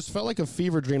on the road. This felt like a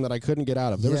fever dream that I couldn't get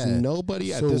out of. There was Yeah.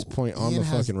 nobody at So this point on Ian the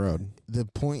has- fucking road. the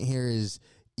point here is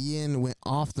Ian went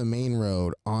off the main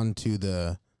road onto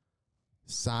the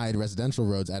side residential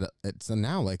roads it's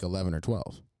now like 11 or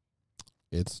 12.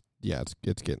 It's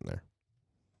getting there.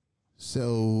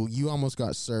 So you almost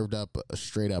got served up a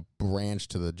straight up branch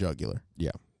to the jugular.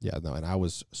 Yeah, no, and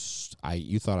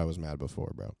you thought I was mad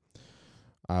before, bro.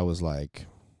 I was like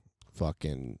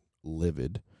fucking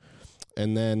livid.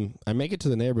 And then I make it to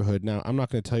the neighborhood. Now, I'm not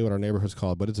going to tell you what our neighborhood's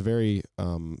called, but it's very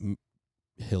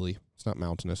hilly. It's not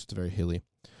mountainous. It's very hilly.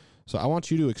 So I want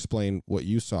you to explain what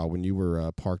you saw when you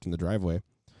were parked in the driveway.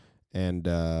 And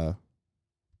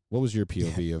what was your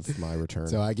POV of my return?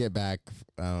 So I get back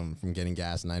from getting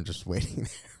gas and I'm just waiting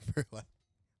there for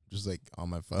just like on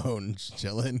my phone, just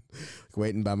chilling, like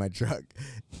waiting by my truck.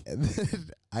 And then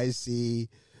I see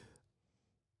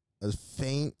a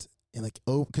faint and like,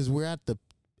 because we're at the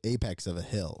apex of a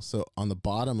hill. So on the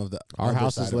bottom of our other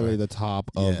house side is of literally the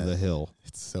top of Yeah. the hill.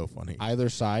 It's so funny. Either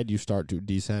side, you start to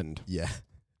descend. Yeah.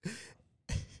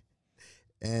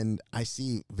 And I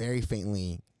see very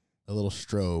faintly a little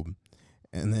strobe.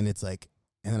 And then it's like,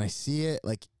 and then I see it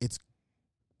like it's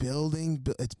building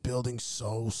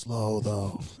so slow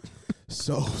though.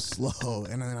 So slow.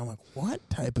 And then I'm like, what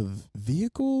type of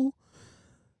vehicle?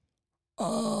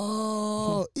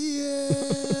 Oh,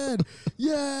 Ian.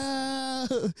 Yeah.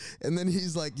 And then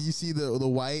he's like, you see the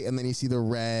white, and then you see the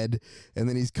red, and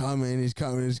then he's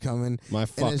coming. My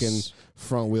fucking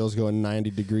front wheels going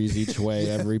 90 degrees each way,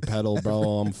 every pedal, bro.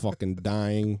 I'm fucking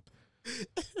dying.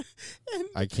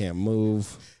 I can't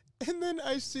move. And then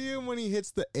I see him when he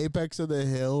hits the apex of the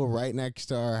hill right next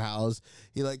to our house.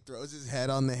 He like throws his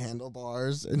head on the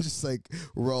handlebars and just like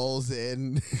rolls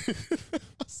in. I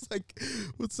was like,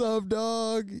 "What's up,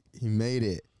 dog?" He made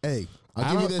it. Hey,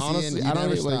 I'll give you this, honestly, Ian. You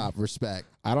never stop. Respect.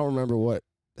 I don't remember what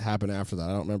happened after that. I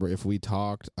don't remember if we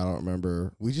talked. I don't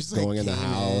remember. We just going in the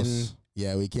house.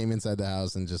 Yeah, we came inside the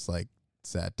house and just like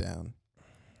sat down.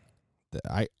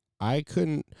 I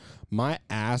couldn't. My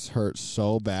ass hurt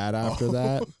so bad after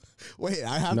that. Wait,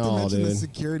 I have to mention the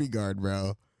security guard,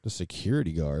 bro. The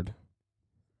security guard?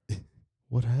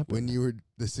 What happened? When you were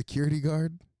the security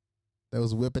guard that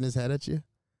was whipping his head at you?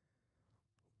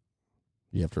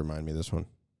 You have to remind me of this one.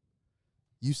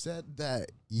 You said that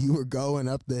you were going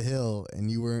up the hill and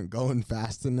you weren't going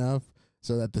fast enough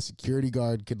so that the security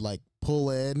guard could like pull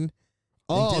in.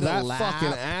 Oh, that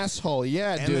fucking asshole.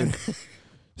 Yeah, dude.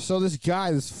 So this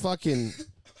guy, this fucking...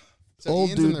 So old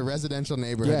Ian's dude in the residential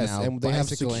neighborhood now. And they have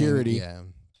security. Yeah.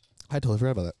 I totally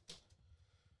forgot about that.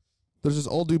 There's this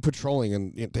old dude patrolling,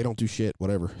 and they don't do shit,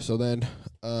 whatever. So then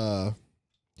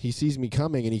he sees me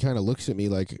coming, and he kind of looks at me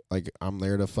like I'm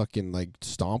there to fucking like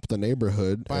stomp the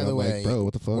neighborhood. By the way, like, bro,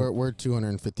 what the fuck? We're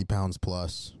 250 pounds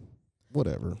plus.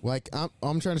 Whatever. Like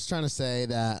I'm trying to say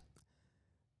that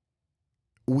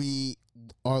we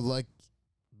are like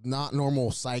not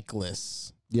normal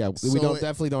cyclists. Yeah, we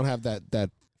definitely don't have that.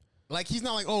 Like, he's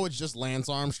not like, oh, it's just Lance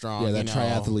Armstrong. Yeah, that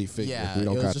triathlete figure. Yeah, we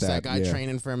don't it was got just that guy yeah.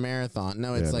 training for a marathon.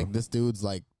 No, it's like this dude's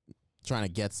like trying to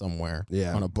get somewhere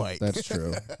on a bike. That's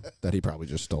true. That he probably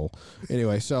just stole.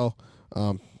 Anyway, so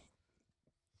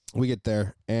we get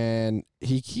there, and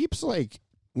he keeps like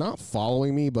not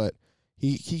following me, but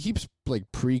he keeps like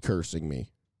precursing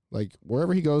me. Like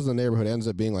wherever he goes in the neighborhood ends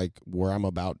up being like where I'm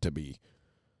about to be.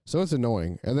 So it's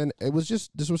annoying. And then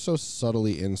this was so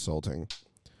subtly insulting.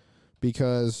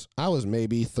 Because I was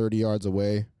maybe 30 yards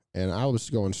away, and I was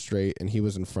going straight, and he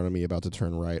was in front of me about to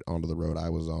turn right onto the road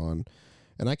I was on.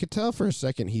 And I could tell for a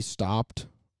second he stopped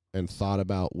and thought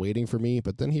about waiting for me,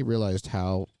 but then he realized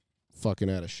how fucking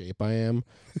out of shape I am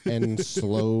and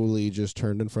slowly just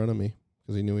turned in front of me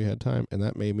because he knew he had time, and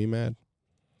that made me mad.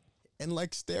 And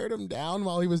like stared him down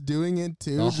while he was doing it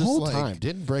too. The just whole like, time.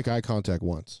 Didn't break eye contact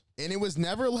once. And it was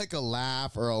never like a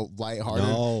laugh or a lighthearted.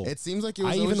 No. It seems like it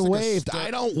was I always even like waved. I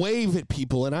don't wave at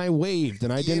people, and I waved,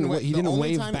 and I didn't. He didn't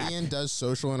wave back. The only time Ian does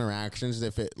social interactions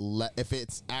if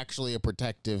it's actually a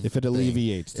protective. If it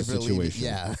alleviates the situation.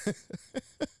 Yeah.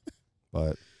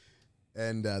 But.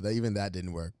 And even that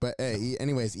didn't work. But hey,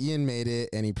 anyways, Ian made it,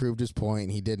 and he proved his point.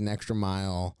 He did an extra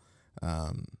mile.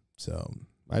 So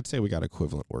I'd say we got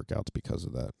equivalent workouts because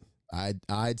of that.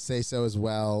 I'd say so as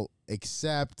well,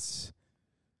 except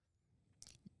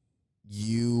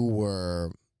you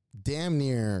were damn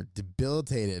near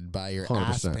debilitated by your 100%.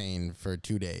 ass pain for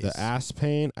 2 days. The ass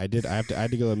pain, I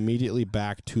had to go immediately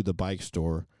back to the bike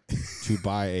store to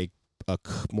buy a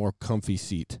more comfy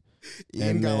seat.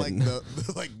 Ian got like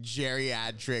the like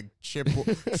geriatric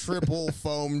triple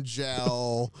foam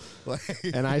gel,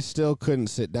 and I still couldn't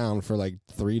sit down for like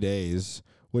 3 days,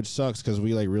 which sucks because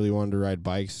we like really wanted to ride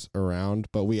bikes around,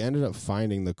 but we ended up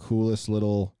finding the coolest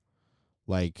little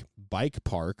like bike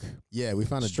park. Yeah, we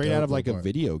found straight out of like a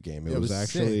video game. It was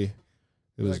actually sick.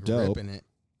 It was like dope. Ripping it.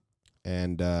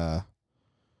 And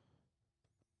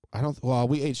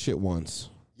we ate shit once.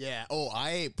 Yeah. Oh,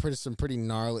 I ate some pretty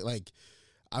gnarly. Like,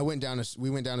 we went down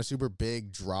a super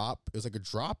big drop. It was like a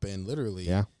drop in, literally.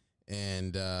 Yeah.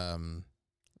 And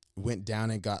went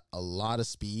down and got a lot of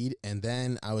speed. And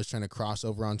then I was trying to cross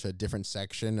over onto a different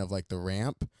section of like the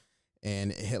ramp,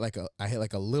 and I hit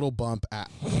like a little bump at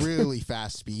really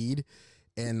fast speed,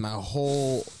 and my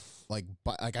whole like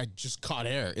I just caught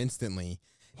air instantly,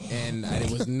 and I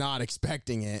was not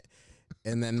expecting it.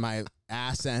 And then my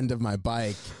ass end of my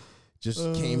bike just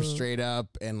came straight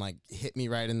up and like hit me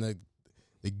right in the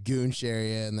goonch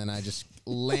area, and then I just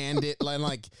landed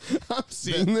like I'm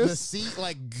seeing this. The seat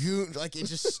like goon, like it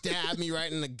just stabbed me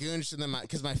right in the goonch, and then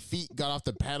because my feet got off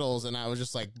the pedals, and I was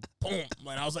just like boom,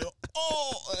 and I was like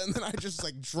oh, and then I just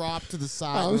like dropped to the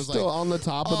side. I was still on the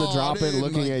top of the drop-in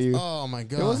looking at you. Oh my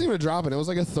god, it wasn't even a drop-in. It was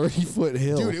like a 30-foot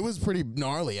hill, dude. It was pretty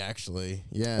gnarly actually.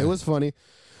 Yeah, it was funny.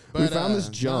 But, we found this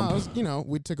jump.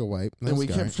 We took a wipe, and we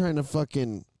kept trying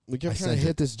to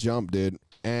hit this jump, dude,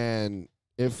 and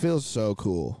it feels so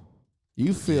cool.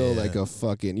 You feel like you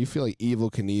feel like Evel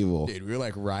Knievel. Dude, we were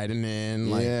like riding in.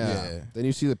 Like, yeah. Then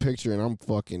you see the picture, and I'm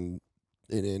fucking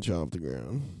an inch off the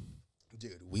ground.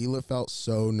 Dude, Wheeler felt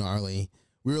so gnarly.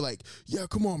 We were like, yeah,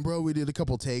 come on, bro. We did a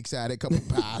couple takes at it, couple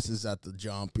passes at the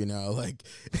jump, you know, like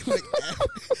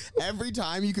every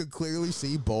time you could clearly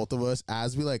see both of us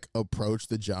as we like approach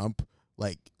the jump,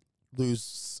 like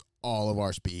lose all of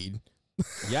our speed.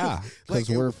 Yeah, Like,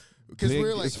 because we we're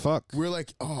were like, as fuck. we're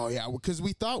like, oh yeah, because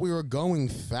we thought we were going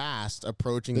fast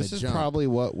approaching This the is jump. probably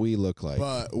what we look like.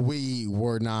 But we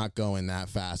were not going that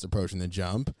fast approaching the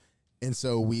jump. And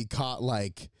so we caught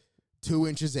like 2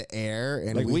 inches of air.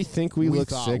 And like we think we look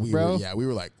thought sick, we bro. Were, yeah, we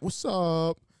were like, what's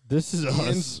up? This is us.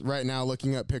 Ian's right now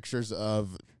looking up pictures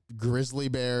of grizzly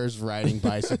bears riding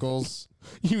bicycles.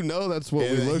 You know that's what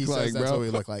And we look he says like, that's bro. what we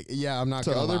look like. Yeah, I'm not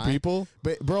To gonna other lie. people.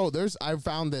 But bro, I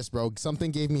found this, bro.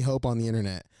 Something gave me hope on the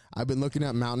internet. I've been looking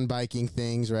at mountain biking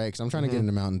things, right? Because I'm trying to get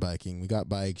into mountain biking. We got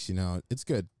bikes, you know. It's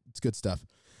good. It's good stuff.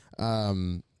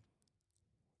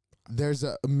 There's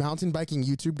a mountain biking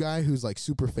YouTube guy who's like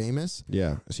super famous,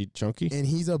 Yeah. Is he chunky? and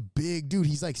he's a big dude.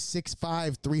 He's like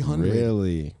 6'5", 300.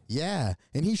 Really? Yeah,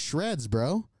 and he shreds,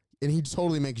 bro. And he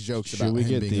totally makes jokes Should about we him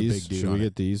get being a these? big dude. Should we on it.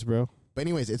 get these, bro? But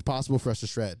anyways, it's possible for us to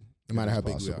shred, no matter It is how big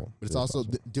we are. possible. But it's It is also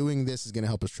possible. doing this is going to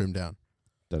help us trim down.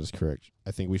 That is correct.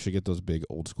 I think we should get those big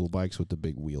old school bikes with the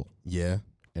big wheel Yeah,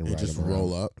 and and ride just them around.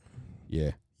 roll up.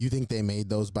 Yeah. You think they made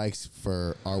those bikes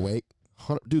for our weight?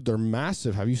 Dude, they're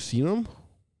massive. Have you seen them?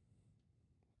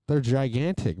 They're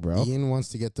gigantic, bro. Ian wants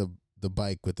to get the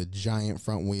bike with the giant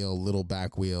front wheel, little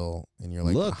back wheel, and you're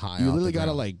like Look, high. you off literally the gotta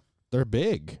ground. like. They're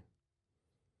big.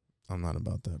 I'm not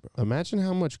about that, bro. Imagine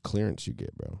how much clearance you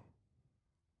get, bro.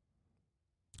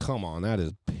 Come on, that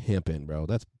is pimping, bro.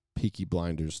 That's Peaky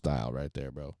Blinders style right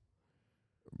there, bro.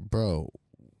 Bro,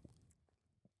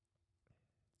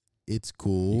 it's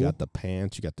cool. You got the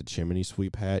pants, you got the chimney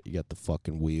sweep hat, you got the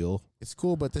fucking wheel. It's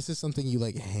cool, but this is something you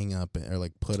like hang up or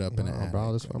like put up in an Nah, attic.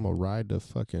 bro, this I'm gonna ride to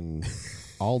fucking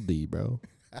Aldi, bro.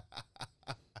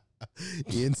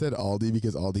 Ian said Aldi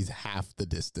because Aldi's half the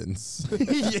distance.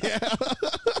 Yeah.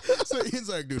 So Ian's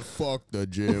like, dude, fuck the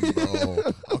gym, bro.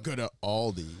 I'll go to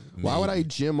Aldi. Why would I maybe."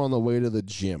 gym on the way to the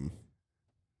gym?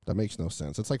 That makes no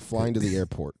sense. It's like flying to the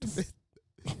airport.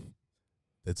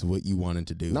 That's what you wanted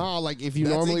to do. No, like if you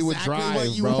That's normally would exactly drive, what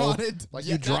you bro. wanted. Like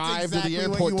Yeah, you that's drive exactly to the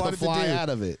what airport you to wanted fly do. out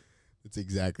of it. That's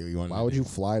exactly what you wanted. Why would you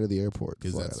fly to the airport?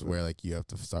 Because Fly that's out of where like you have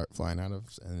to start flying out of,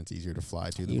 and it's easier to fly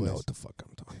to it. the You place. know what the fuck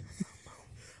I'm talking about.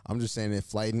 I'm just saying, if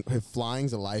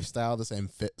flying's a lifestyle, the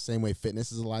same way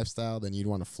fitness is a lifestyle, then you'd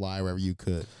want to fly wherever you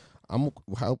could.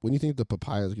 When you think the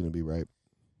papaya is gonna be ripe?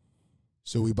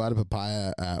 So we bought a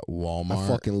papaya at Walmart. I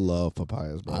fucking love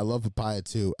papayas, bro. I love papaya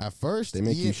too. At first, They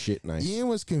make Ian, you shit nice. Ian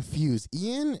was confused.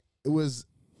 Ian was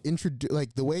introduced,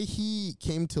 like the way he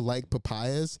came to like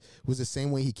papayas was the same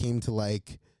way he came to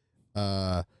like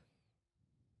a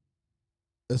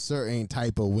certain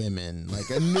type of women, like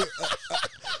a new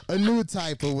a new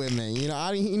type of women. You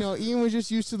know, Ian was just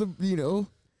used to the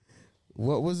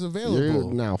what was available.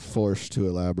 You're now forced to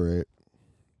elaborate.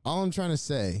 All I'm trying to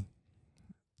say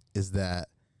is that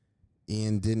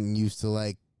Ian didn't used to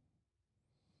like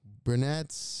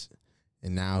brunettes,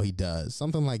 and now he does.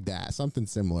 Something like that. Something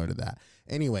similar to that.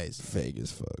 Anyways, Vague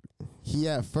as fuck. he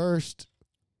at first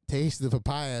tasted the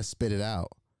papaya, spit it out,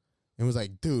 and was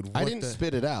like, dude, what I didn't the?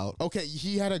 spit it out. Okay,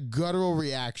 he had a guttural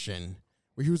reaction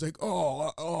where he was like,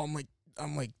 oh,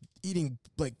 I'm like eating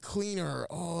like cleaner.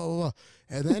 Oh,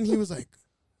 and then he was like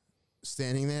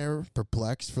standing there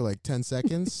perplexed for like 10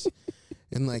 seconds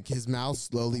and like his mouth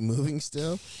slowly moving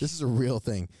still. This is a real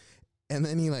thing. And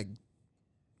then he like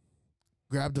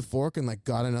grabbed a fork and like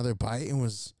got another bite and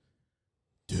was,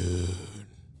 dude,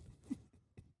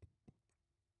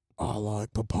 I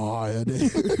like papaya,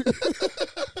 dude.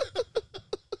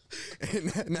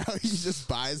 And now he just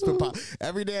buys papaya.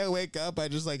 Every day I wake up, I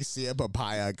just like see a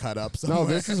papaya cut up somewhere. No,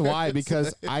 this is why,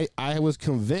 because I was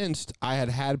convinced I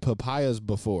had papayas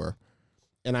before,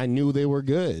 and I knew they were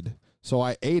good. So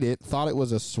I ate it, thought it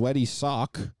was a sweaty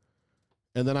sock,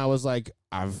 and then I was like,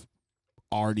 I've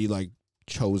already like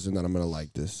chosen that I'm gonna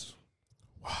like this.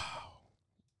 Wow.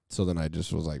 So then I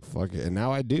just was like, fuck it, and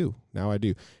now I do.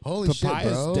 Holy Papaya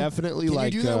shit, is bro. definitely Can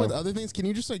like you do that with other things? Can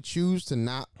you just like choose to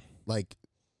not like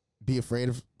be afraid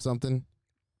of something?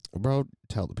 bro.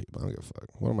 Tell the people. I don't give a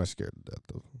fuck. What am I scared to death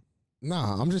of?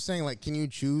 Nah, I'm just saying, like, can you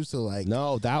choose to like?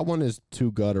 No, that one is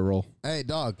too guttural. Hey,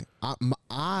 dog.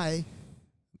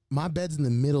 My bed's in the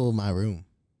middle of my room.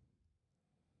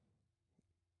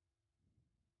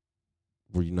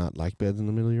 Were you not like beds in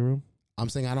the middle of your room? I'm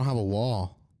saying I don't have a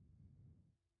wall.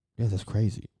 Yeah, that's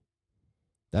crazy.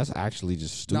 That's actually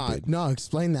just stupid. No,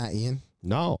 explain that, Ian.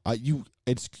 No,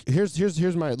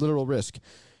 here's my literal risk.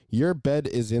 Your bed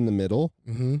is in the middle,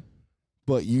 Mm-hmm.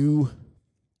 but you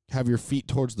have your feet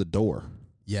towards the door.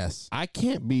 Yes. I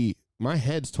can't be, my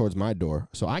head's towards my door,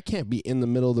 so I can't be in the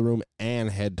middle of the room and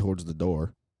head towards the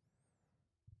door.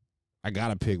 I got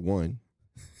to pick one.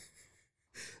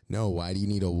 No, why do you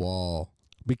need a wall?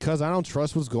 Because I don't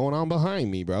trust what's going on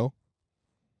behind me, bro.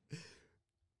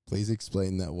 Please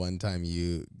explain that one time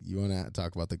you want to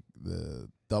talk about the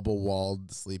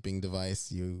double-walled sleeping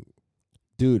device.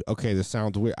 Dude, okay, this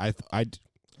sounds weird.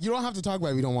 You don't have to talk about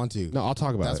it if you don't want to. No, I'll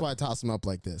talk about it. That's why I toss them up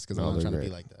like this, because I'm not trying to be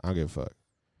like that. I don't give a fuck.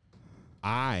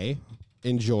 I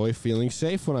enjoy feeling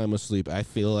safe when I'm asleep. I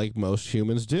feel like most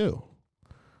humans do.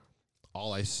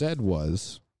 All I said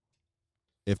was,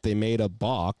 if they made a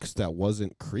box that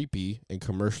wasn't creepy and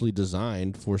commercially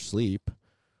designed for sleep,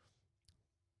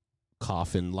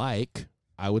 coffin-like,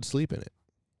 I would sleep in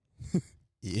it.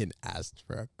 Ian asked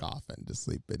for a coffin to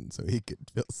sleep in so he could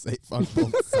feel safe on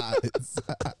both sides.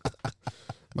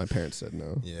 My parents said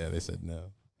no. Yeah, they said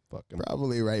no. Fuck 'em.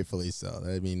 Probably rightfully so.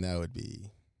 I mean, that would be...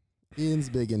 Ian's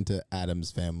big into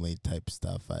Addams Family type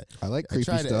stuff. I like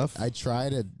creepy stuff. I try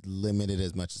to limit it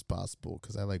as much as possible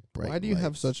because I like bright. Why do you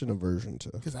have lights. such an aversion to?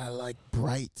 Because I like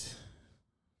bright,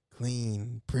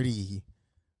 clean, pretty,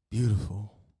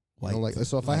 beautiful. White.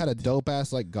 So if I had a dope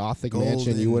ass like gothic golden.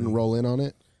 mansion, you wouldn't roll in on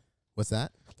it? What's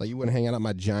that? Like you wouldn't hang out at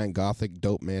my giant gothic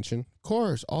dope mansion? Of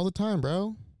course, all the time,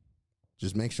 bro.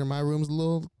 Just make sure my room's a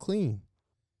little clean.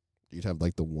 You'd have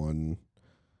like the one,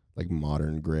 like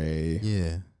modern gray.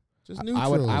 Yeah. Just I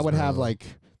would have bro. like.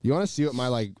 You want to see what my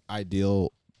like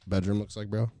ideal bedroom looks like,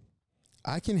 bro?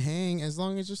 I can hang as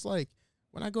long as just like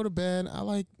when I go to bed, I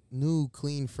like new,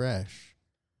 clean, fresh.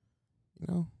 You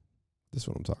know, This is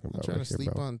what I'm talking I'm about. trying Right to here,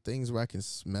 sleep bro. on things where I can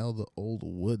smell the old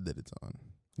wood that it's on.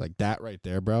 Like that right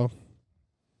there, bro.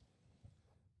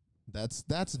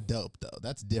 That's dope though.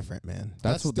 That's different, man.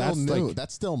 That's still what- that's new. like-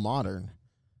 That's still modern.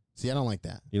 See, I don't like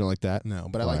that. You don't like that? No,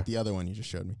 but I Why? like the other one you just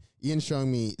showed me. Ian's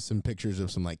showing me some pictures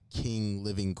of some like king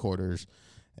living quarters,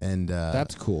 and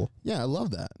That's cool. yeah, I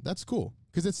love that. That's cool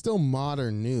because it's still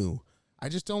modern, new. I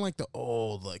just don't like the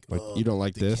old like. You don't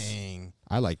like this? decaying.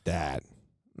 I like that.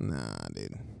 Nah,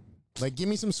 dude. Like, give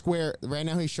me some square. Right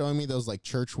now, he's showing me those like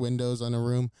church windows on a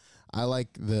room. I like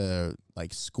the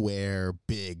like square,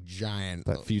 big, giant,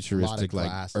 That futuristic, like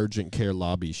glass. urgent care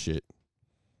lobby shit.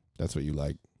 That's what you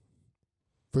like.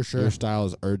 For sure. Your style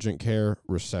is urgent care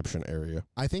reception area.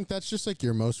 I think that's just like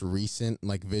your most recent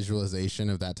like visualization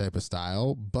of that type of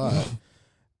style, but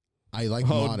I like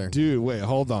modern. Dude, wait,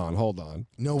 hold on.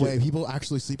 No way, people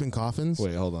actually sleep in coffins?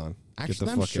 Wait, hold on.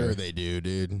 Actually, I'm sure they do,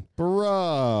 dude.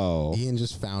 Bro. Ian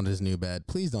just found his new bed.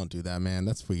 Please don't do that, man.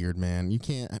 That's weird, man. You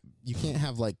can't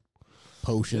have like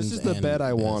potions. This is the and bed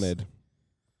I this. wanted.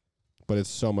 But it's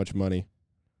so much money.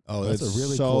 Oh, that's It's a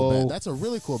really so cool bed. That's a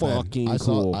really cool bed. fucking I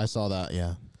cool. saw that,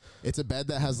 yeah. It's a bed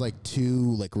that has like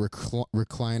two like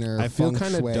recliner. I feel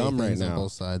kind of dumb right on now.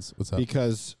 both sides. What's up?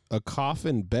 Because a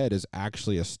coffin bed is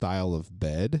actually a style of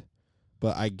bed,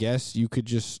 but I guess you could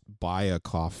just buy a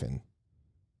coffin.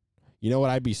 You know what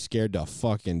I'd be scared to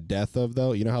fucking death of,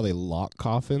 though? You know how they lock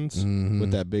coffins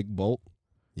with that big bolt?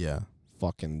 Yeah,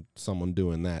 Fucking someone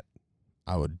doing that.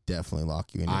 I would definitely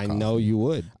lock you in. Your I coffin. know you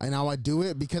would. I know I'd do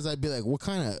it because I'd be like, what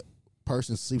kind of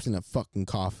person sleeps in a fucking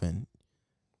coffin?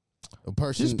 A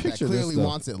person Just that picture this, clearly though.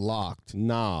 wants it locked.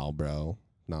 Nah, bro.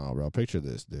 Picture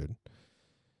this, dude.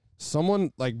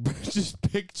 Someone, like, just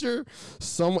picture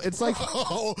someone. It's like,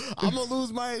 Oh, I'm gonna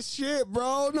lose my shit,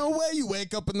 bro. No way. You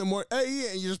wake up in the morning, hey,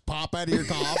 and you just pop out of your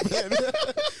coffin.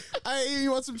 Hey,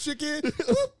 you want some chicken?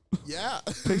 Yeah.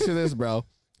 picture this, bro.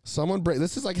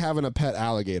 This is like having a pet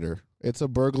alligator. It's a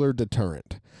burglar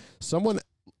deterrent. Someone,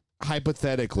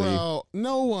 hypothetically, Bro,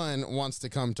 no one wants to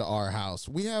come to our house.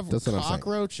 We have That's what I'm saying.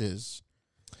 cockroaches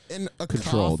in a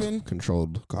controlled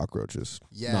coffin. cockroaches.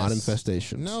 Yes. Not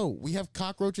infestations. No, we have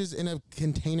cockroaches in a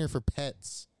container for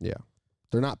pets. Yeah.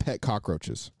 They're not pet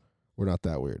cockroaches. We're not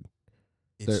that weird.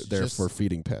 It's They're just- for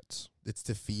feeding pets. It's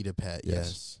to feed a pet. Yes.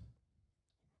 Yes.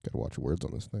 Gotta watch your words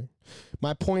on this thing.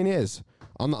 My point is,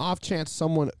 on the off chance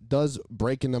someone does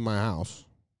break into my house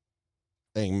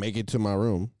and make it to my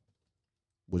room,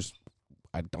 which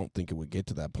I don't think it would get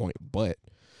to that point, but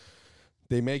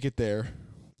they make it there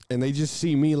and they just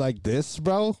see me like this,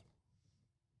 bro,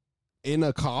 in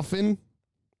a coffin,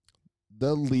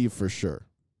 they'll leave for sure.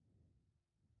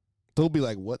 They'll be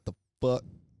like, what the fuck?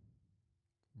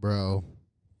 Bro.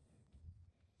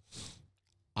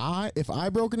 If I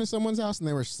broke into someone's house and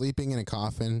they were sleeping in a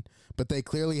coffin, but they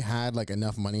clearly had like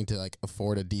enough money to like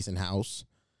afford a decent house,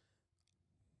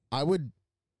 I would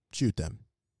shoot them.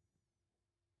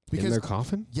 In their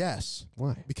coffin? Yes.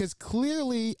 Why? Because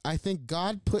clearly I think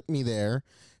God put me there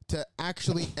to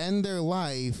actually end their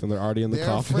life. And they're already in the They're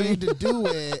coffin. afraid to do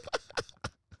it.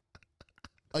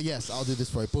 Oh, yes, I'll do this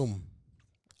for you. Boom.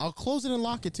 I'll close it and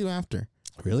lock it too after.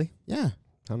 Really? Yeah.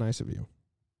 How nice of you.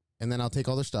 And then I'll take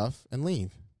all their stuff and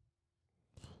leave.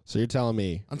 So you're telling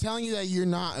me? I'm telling you that you're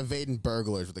not evading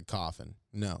burglars with a coffin.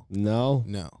 No. No.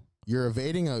 No. You're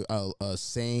evading a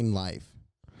sane life.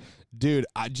 Dude,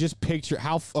 I just picture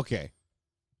okay.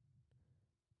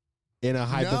 In a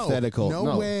hypothetical.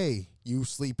 No way. You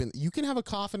sleep in. You can have a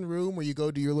coffin room where you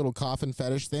go do your little coffin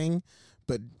fetish thing,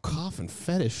 but Coffin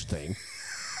fetish thing?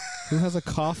 Who has a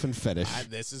coffin fetish?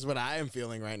 this is what I am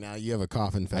feeling right now. You have a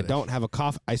coffin fetish. I don't have a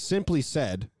coffin. I simply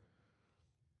said,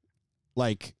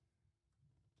 like,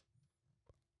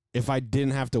 if I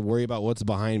didn't have to worry about what's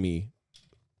behind me,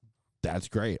 that's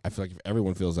great. I feel like if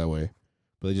everyone feels that way,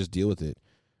 but they just deal with it.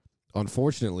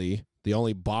 Unfortunately, the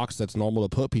only box that's normal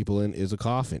to put people in is a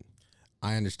coffin.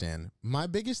 I understand. My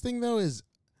biggest thing, though, is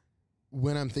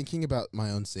when I'm thinking about my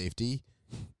own safety,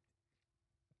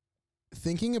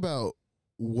 thinking about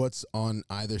what's on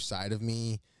either side of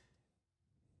me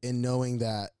and knowing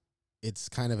that it's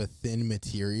kind of a thin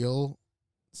material,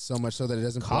 so much so that it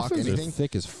doesn't block Coffins anything. are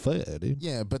thick as fuck, dude.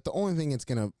 Yeah, but the only thing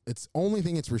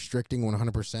it's restricting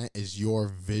 100% is your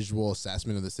visual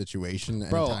assessment of the situation.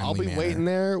 Bro, I'll be waiting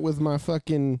there with my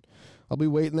fucking... I'll be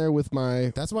waiting there with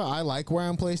my... That's why I like where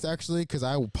I'm placed, actually, because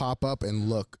I will pop up and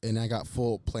look, and I got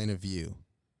full plane of view.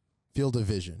 Field of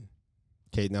vision.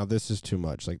 Okay, now this is too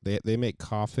much. Like, they make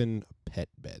coffin pet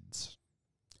beds.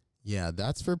 Yeah,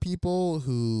 that's for people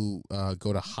who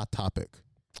go to Hot Topic.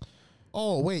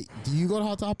 Oh, wait. Do you go to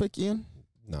Hot Topic, Ian?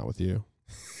 Not with you.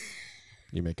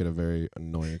 You make it a very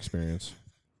annoying experience.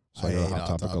 So I go hate to Hot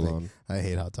Topic alone. I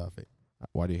hate Hot Topic.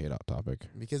 Why do you hate Hot Topic?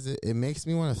 Because it makes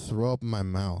me want to throw up in my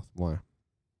mouth. Why?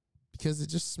 Because it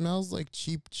just smells like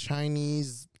cheap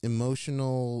Chinese,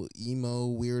 emotional, emo,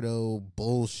 weirdo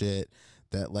bullshit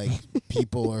that, like,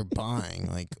 people are buying.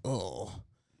 Like,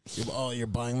 you're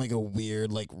buying, like, a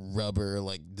weird, like, rubber,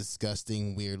 like,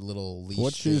 disgusting, weird little leash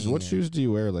What shoes? thing What and- shoes do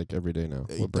you wear, like, every day now?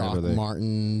 What brand Doc are they?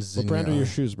 Martens. What and, brand are your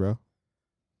shoes, bro?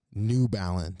 New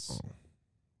Balance.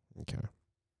 Oh. Okay.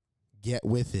 Get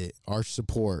with it. Arch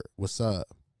Support. What's up?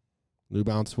 New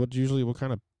Balance. What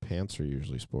kind of pants are you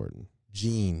usually sporting?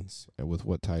 Jeans. And with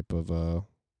what type of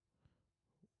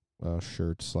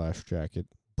shirt / jacket?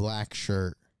 Black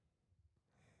shirt.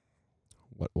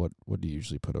 What do you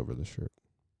usually put over the shirt?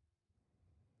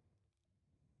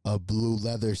 A blue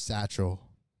leather satchel.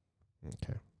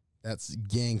 Okay. That's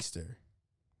gangster.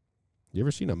 You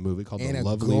ever seen a movie called And The a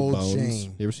Lovely gold Bones?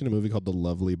 chain. You ever seen a movie called The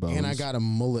Lovely Bones? And I got a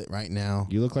mullet right now.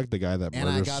 You look like the guy that And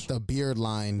I murders got the beard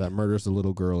line. the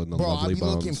little girl in The Bro, I'll Lovely be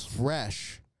Bones. looking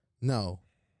fresh. No.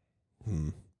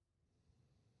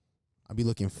 I'll be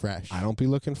looking fresh. I don't be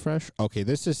looking fresh. Okay,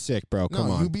 this is sick, bro. Come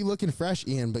No, on. you be looking fresh,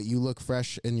 Ian, but you look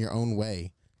fresh in your own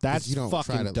way. That's you don't try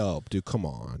fucking to- dope, dude. Come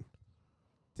on.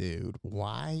 Dude,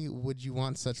 why would you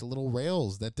want such little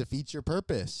rails? That defeats your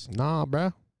purpose. Nah, bro.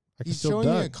 I can He's still showing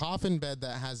you a dug. coffin bed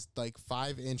that has like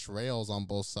 5-inch rails on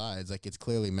both sides. Like it's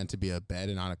clearly meant to be a bed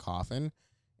and not a coffin,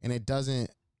 and it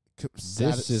doesn't.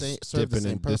 This is serve the dipping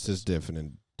same in, purpose. this is dipping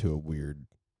into a weird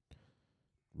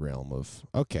realm of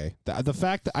okay. The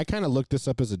fact that I kind of looked this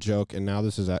up as a joke, and now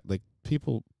this is like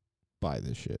people buy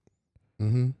this shit.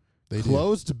 Mm-hmm. They do.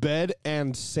 Closed bed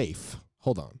and safe.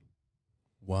 Hold on.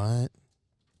 What?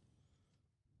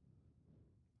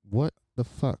 What the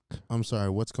fuck? I'm sorry.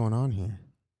 What's going on here?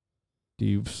 Do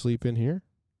you sleep in here?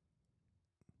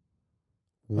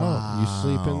 Wow. Oh,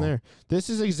 you sleep in there. This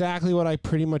is exactly what I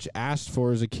pretty much asked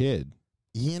for as a kid.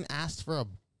 Ian asked for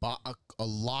a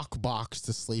lock box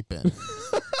to sleep in.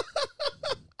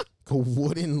 A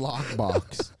wooden lock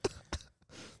box.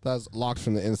 That's locked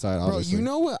from the inside, Bro, obviously. you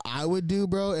know what I would do,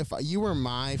 bro? If you were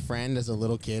my friend as a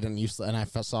little kid and I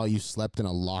saw you slept in a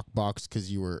lockbox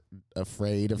because you were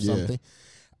afraid of Yeah. something,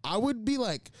 I would be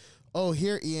like, "Oh,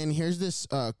 here, Ian. Here's this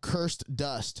cursed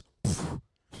dust.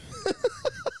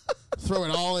 Throw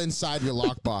it all inside your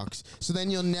lockbox, so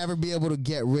then you'll never be able to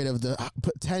get rid of the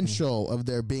potential of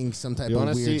there being some type You of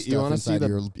want to weird see? stuff You want to see inside the?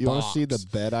 your You want to see the box.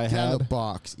 bed I Get out of the had?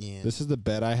 box, Ian. This is the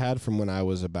bed I had from when I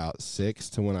was about 6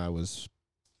 to when I was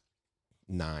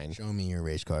 9. Show me your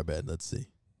race car bed. Let's see.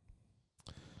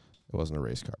 It wasn't a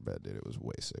race car bed, dude. It was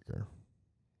way sicker.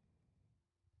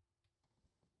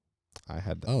 I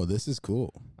had. Oh, this is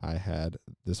cool.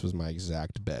 This was my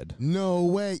exact bed, No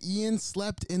way. Ian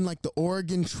slept in like the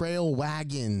Oregon Trail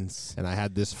wagons. and I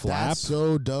had this flap. That's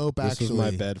so dope, This actually. was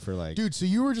my bed for like. Dude, so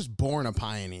you were just born a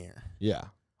pioneer. Yeah,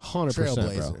 100%, bro.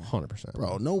 Trailblazer. 100%,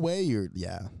 Bro, no way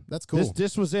yeah. That's cool.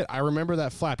 This was it. I remember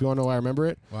that flap. You want to know why I remember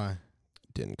it? Why?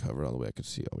 didn't cover it all the way. I could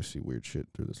always see weird shit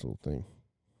through this little thing.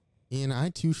 Ian, I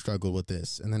too struggled with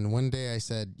this. And then one day I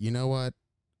said, you know what?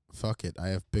 Fuck it. I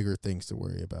have bigger things to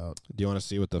worry about. Do you want to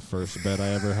see what the first bed I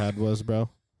ever had was, bro?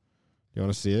 You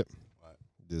want to see it? What?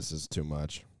 This is too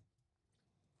much.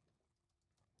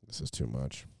 This is too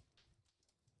much.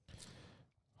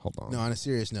 Hold on. No, on a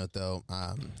serious note, though,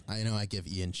 I know I give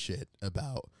Ian shit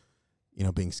about,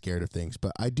 being scared of things,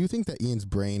 but I do think that Ian's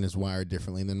brain is wired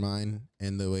differently than mine,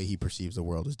 and the way he perceives the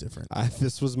world is different.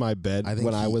 This was my bed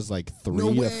when I was like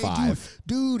 3 to 5.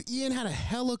 Dude, Ian had a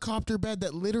helicopter bed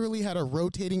that literally had a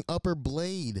rotating upper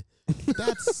blade.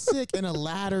 That's sick, and a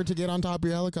ladder to get on top of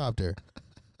your helicopter.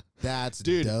 That's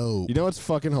dope. You know what's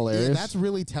fucking hilarious? Yeah, that's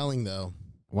really telling, though.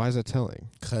 Why is that telling?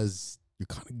 Because you're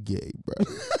kind of gay, bro.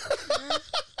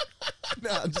 No,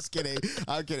 I'm just kidding.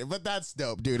 I'm kidding. But that's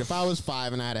dope, dude. If I was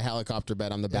 5 and I had a helicopter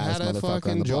bed, I'm the baddest motherfucker on the block. Had a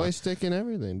fucking joystick and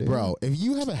everything, dude. Bro, if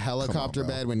you have a helicopter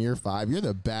bed when you're 5, you're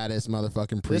the baddest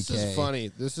motherfucking pre-K. This is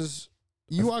funny.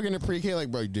 You walk into pre-K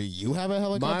like, bro, do you have a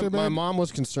helicopter bed? My mom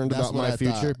was concerned about my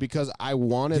future because I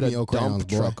wanted a dump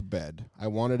truck bed. I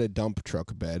wanted a dump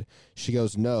truck bed. She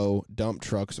goes, no, dump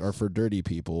trucks are for dirty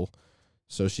people.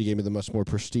 So she gave me the much more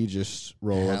prestigious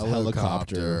role of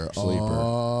helicopter sleeper.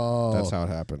 Oh. That's how it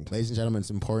happened. Ladies and gentlemen, it's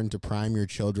important to prime your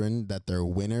children that they're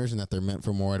winners and that they're meant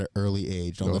for more at an early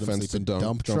age. Don't let them sleep in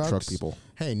dump truck people.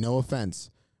 Hey, no offense,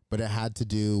 but it had to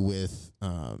do with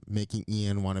making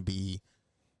Ian want to be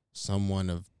someone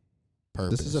of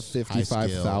purpose. This is a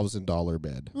 $55,000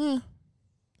 bed.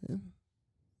 Yeah.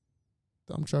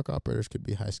 Dump truck operators could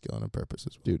be high skill and a purpose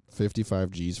as well. Dude,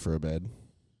 55 G's for a bed.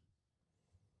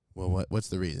 Well, what's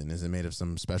the reason? Is it made of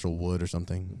some special wood or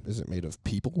something? Is it made of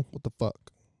people? What the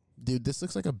fuck? Dude, this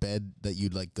looks like a bed that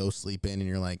you'd like go sleep in and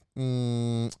you're like,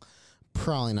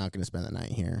 probably not going to spend the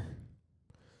night here.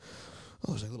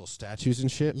 Oh, there's like little statues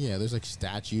and shit? Yeah, there's like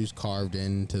statues carved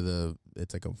into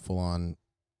it's like a full-on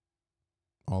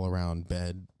all-around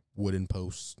bed, wooden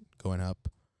posts going up.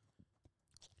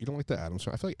 You don't like the Addams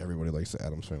Family? I feel like everybody likes the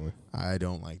Addams Family. I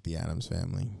don't like the Addams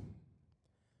Family.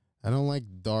 I don't like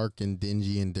dark and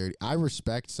dingy and dirty. I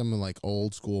respect some of like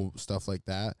old school stuff like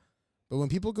that. But when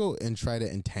people go and try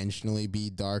to intentionally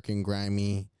be dark and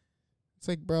grimy, it's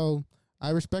like, bro, I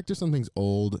respect if something's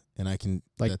old and I can...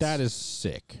 Like, that is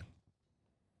sick.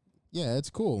 Yeah,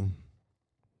 it's cool.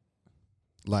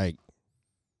 Like...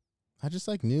 I just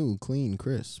like new, clean,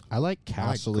 crisp. I like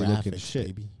castle-y looking graphics, shit.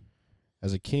 Baby.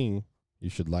 As a king, you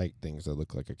should like things that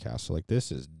look like a castle. Like,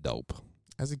 this is dope.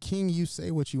 As a king, you say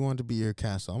what you want to be your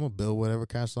castle. I'm going to build whatever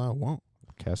castle I want.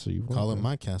 Castle you want. Call it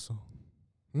my castle.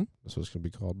 That's what it's going to be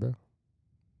called, bro.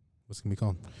 What's it going to be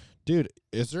called? Dude,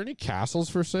 is there any castles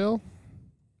for sale?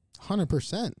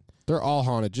 100%. They're all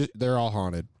haunted. They're all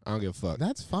haunted. I don't give a fuck.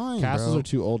 That's fine, Castles bro. are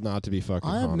too old not to be fucking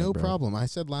haunted, I have no bro. problem. I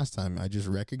said last time, I just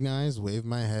recognize, wave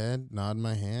my head, nod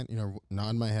my hand.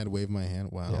 Nod my head, wave my hand.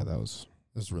 Wow. Yeah, that was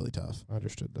really tough. I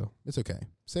understood, though. It's okay.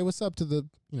 Say what's up to the,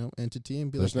 entity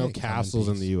and be There's like, no hey, castles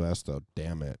in the U.S., though.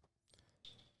 Damn it.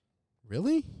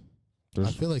 Really? I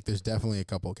There's feel like there's definitely a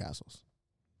couple of castles.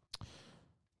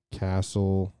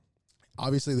 castle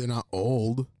Obviously, they're not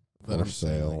old. But for I'm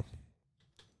saying, sale. like,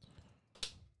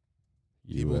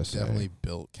 people USA. definitely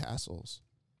built castles.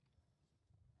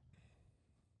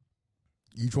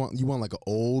 You want like an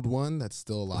old one that's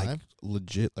still alive? Like,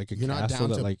 legit, like a You're not castle down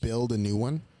that, to like... build a new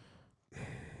one?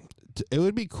 It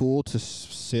would be cool to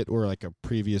sit where, like, a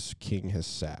previous king has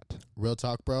sat. Real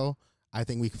talk, bro. I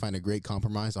think we can find a great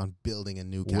compromise on building a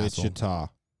new castle. Wichita,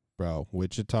 bro.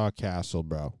 Wichita Castle,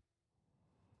 bro.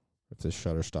 If this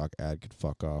Shutterstock ad could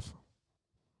fuck off.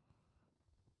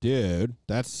 Dude,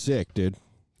 that's sick, dude.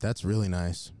 That's really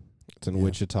nice. It's in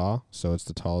Wichita, so it's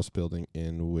the tallest building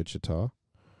in Wichita.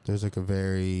 There's like a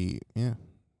very, I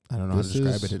don't know how to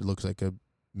describe it. It looks like a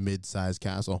mid-sized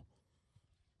castle.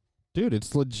 Dude,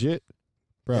 it's legit.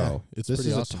 Bro, Yeah, it's this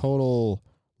pretty is awesome. a total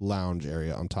lounge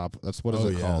area on top. That's what is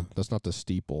it called? That's not the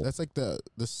steeple. That's like the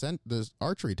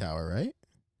archery tower, right?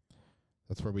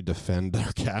 That's where we defend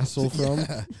our castle from.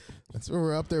 Yeah. That's where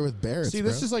we're up there with Barrett's. See,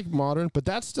 this bro. is like modern, but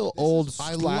that's still This old is-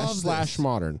 I love slash this.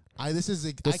 modern. This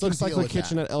This looks like the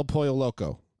kitchen at El Pollo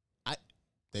Loco.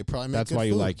 They probably make That's good why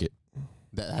you food. like it.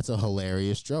 That's a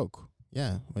hilarious joke.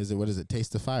 Yeah. What is it?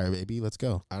 Taste the fire, baby. Let's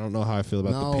go. I don't know how I feel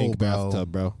about No, the pink bro.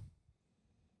 bathtub, bro.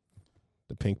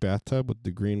 The pink bathtub with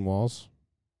the green walls.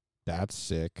 That's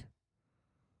sick.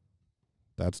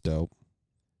 That's dope.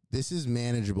 This is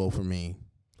manageable for me.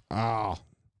 Oh,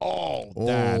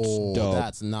 that's dope.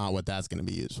 That's not what that's going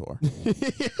to be used for.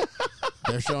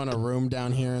 They're showing a room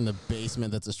down here in the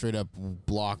basement that's a straight up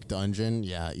block dungeon.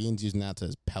 Yeah, Ian's using that to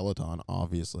his Peloton,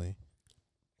 obviously.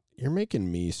 You're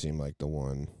making me seem like the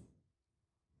one.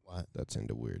 What? that's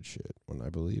into weird shit. When I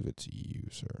believe it's you,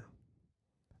 sir.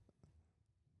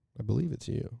 I believe it's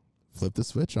you. Flip the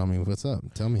switch on me. What's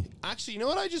up? Tell me. Actually, you know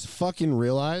what I just fucking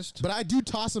realized? But I do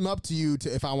toss them up to you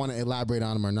to if I want to elaborate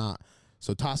on them or not.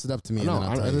 So toss it up to me. No, and then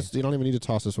I'll tell you. you don't even need to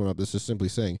toss this one up. This is simply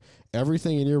saying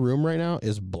everything in your room right now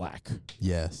is black.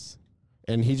 Yes.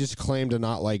 And he just claimed to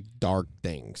not like dark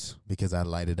things. Because I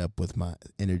light it up with my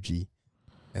energy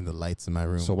and the lights in my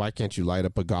room. So why can't you light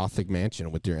up a gothic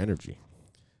mansion with your energy?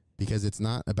 Because it's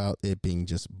not about it being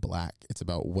just black. It's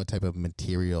about what type of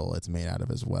material it's made out of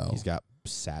as well. He's got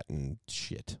satin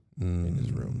shit in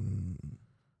his room.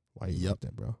 Why you like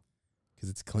that, bro? Because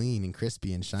it's clean and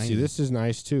crispy and shiny. See, this is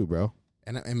nice too, bro.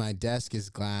 And my desk is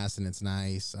glass and it's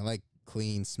nice. I like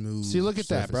clean, smooth. See, look at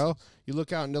that, bro. surfaces. You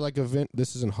look out into like a vent.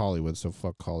 This is in Hollywood, so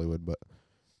fuck Hollywood. But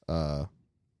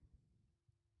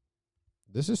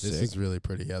this is This sick. is really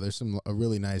pretty. Yeah, there's some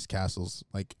really nice castles.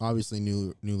 Like obviously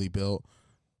newly built.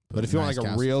 But if you want nice like a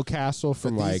castles. real castle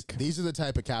from But like these are the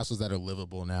type of castles that are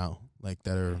livable now. Like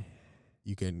that are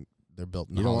they're built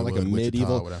in You don't want like a Hollywood, Wichita,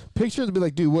 medieval whatever. picture to be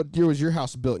like, dude, what year was your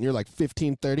house built? And you're like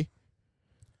 1530.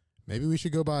 Maybe we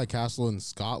should go buy a castle in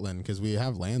Scotland because we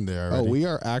have land there Oh, already. we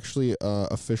are actually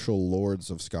official lords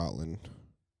of Scotland.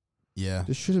 Yeah.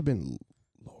 This should have been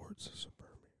lords of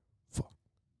Suburbia. Fuck.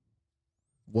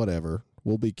 Whatever.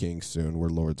 We'll be kings soon. We're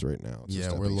lords right now. It's a Yeah,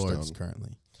 we're stepping lords stone.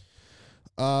 currently.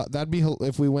 That'd be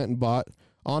if we went and bought.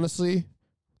 Honestly,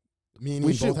 Me and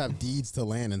We you both should- have deeds to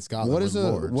land in Scotland. what We're is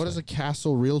a lords. what does a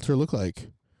castle realtor look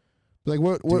like? Like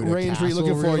what Dude, a range were you castle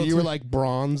looking for? You were realtor? like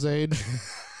Bronze Age.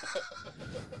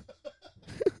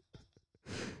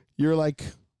 You're like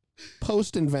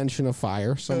post invention of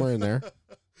fire, somewhere in there.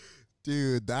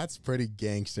 Dude, that's pretty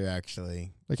gangster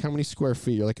actually. Like how many square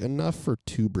feet? You're like enough for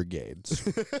 2 brigades.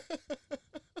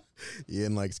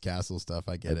 Ian likes castle stuff.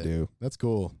 I get I it. do. That's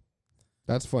cool.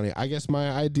 That's funny. I guess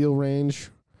my ideal range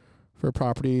for a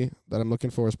property that I'm looking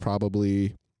for is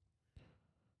probably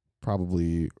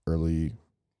early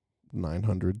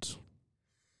 900s.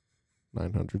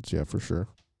 900s, yeah, for sure.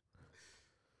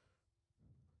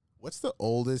 What's the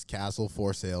oldest castle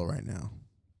for sale right now?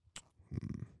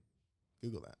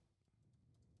 Google that.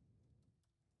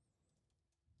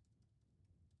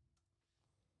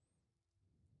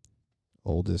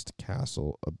 Oldest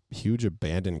castle, huge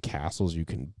abandoned castles you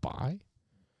can buy?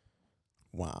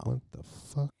 Wow. What the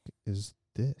fuck is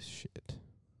this shit?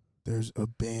 There's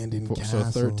abandoned So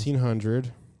castles.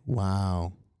 1300.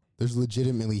 Wow. There's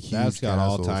legitimately huge That's got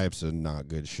all castles. types of not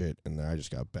good shit in there. I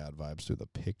just got bad vibes through the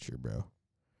picture, bro.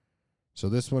 So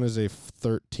this one is a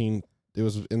 13. It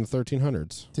was in the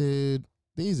 1300s. Dude,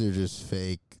 these are just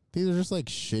fake. These are just like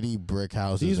shitty brick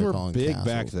houses. These they're were calling big castles.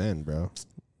 back then, bro.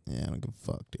 Yeah, I don't give a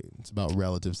fuck, dude. It's about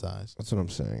relative size. That's what I'm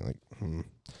saying. Like,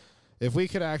 if we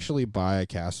could actually buy a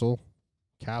castle,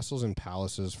 castles and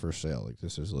palaces for sale, like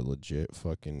this is a legit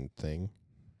fucking thing.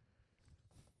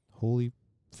 Holy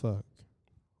fuck!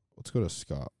 Let's go to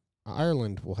Scott.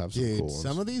 Ireland will have some Dude, cool ones.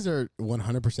 some of these are 100%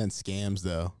 scams,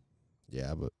 though.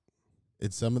 Yeah, but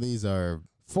Some of these are.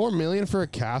 $4 million for a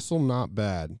castle, not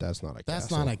bad. That's not a. That's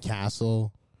castle. not a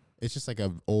castle. It's just like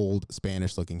a old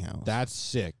Spanish-looking house. That's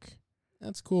sick.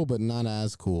 That's cool, but not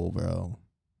as cool, bro.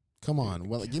 Come on.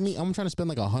 Well, give me. I'm trying to spend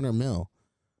like $100 million.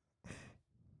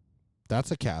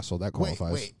 That's a castle that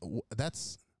qualifies.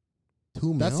 That's $2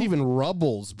 million. That's even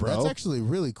rubbles, bro. That's actually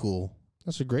really cool.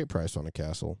 That's a great price on a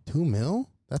castle. $2 million?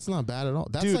 That's not bad at all.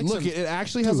 That's Dude, like look, some, it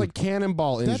actually has dude, like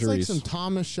cannonball that's like injuries. some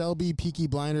Thomas Shelby Peaky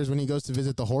Blinders when he goes to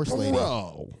visit the horse lady.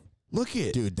 Bro, look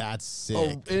at. Dude, that's sick.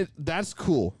 Oh, that's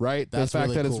cool, right? That's the fact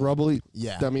really that it's cool. rubbly,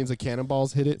 Yeah. that means the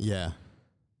cannonballs hit it. Yeah.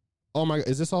 Oh my god,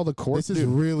 is this all the court? This is Dude,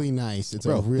 really nice. It's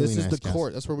bro, a really this nice is the castle.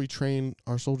 court. That's where we train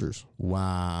our soldiers.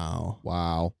 Wow.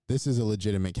 Wow. This is a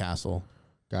legitimate castle.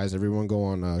 Guys, everyone go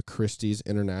on Christie's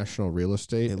International Real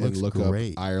Estate It and looks look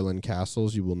great. up Ireland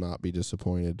castles. You will not be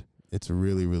disappointed. It's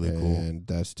really, really cool. And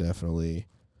that's definitely,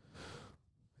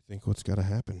 I think, what's got to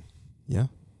happen. Yeah.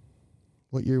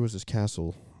 What year was this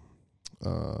castle? I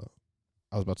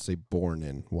was about to say born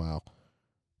in. Wow.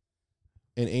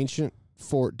 An ancient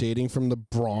fort dating from the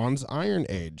Bronze Iron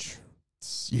Age.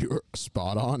 You're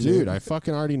spot on, Dude, I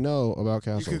fucking already know about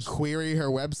You could castles. query her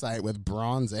website with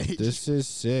Bronze Age. This is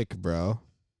sick, bro.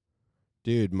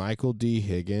 Dude, Michael D.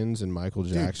 Higgins and Michael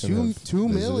Dude, Jackson. two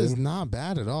mil is visited. not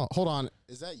bad at all. Hold on.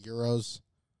 Is that euros?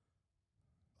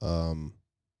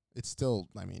 It's still,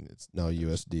 I mean, it's No,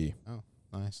 USD.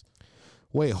 nice.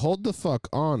 Wait, hold the fuck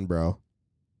on, bro.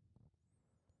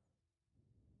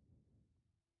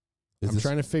 I'm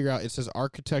trying to figure out. It says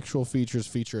architectural features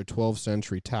feature a 12th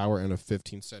century tower and a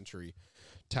 15th century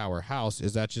tower house.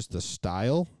 Is that just the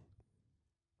style?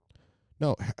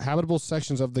 No, habitable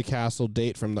sections of the castle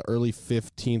date from the early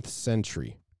 15th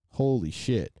century. Holy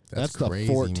shit. That's crazy,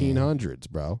 the 1400s,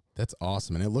 bro. That's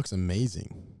awesome, and it looks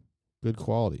amazing. Good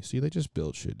quality. See, they just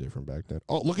built shit different back then.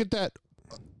 Oh, look at that.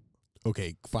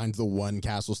 Okay, finds the one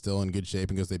castle still in good shape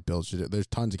because they built shit. There's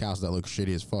tons of castles that look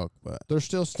shitty as fuck, but They're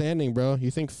still standing, bro.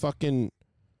 You think fucking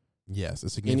yes, a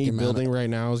significant any amount building right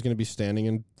now is going to be standing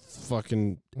in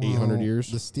fucking 800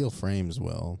 years? The steel frames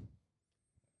will.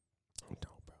 No,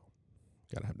 bro.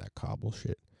 Gotta have that cobble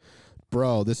shit.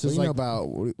 Bro, this is What do you like know about?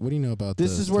 What do you know about?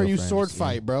 this the is where steel you frames? sword Yeah.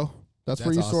 fight, bro. That's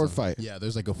where you awesome. sword fight. Yeah,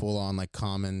 there's like a full on like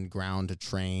common ground to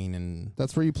train, and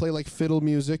That's where you play like fiddle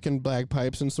music and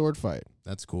bagpipes and sword fight.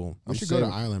 that's cool. We I'm should go to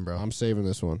saving- Ireland, bro. I'm saving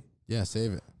this one. Yeah,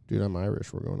 save it. Dude, I'm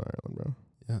Irish. We're going to Ireland, bro.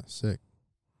 Yeah, sick.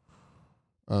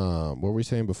 What were we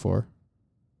saying before?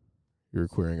 You were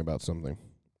querying about something.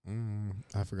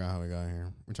 I forgot how we got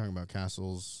here. We're talking about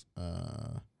castles.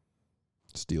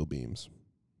 Steel beams.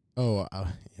 Oh,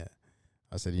 yeah.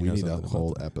 I said you We know need a something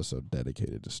whole about that. episode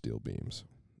dedicated to steel beams.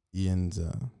 Ian's. I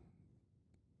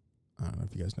don't know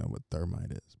if you guys know what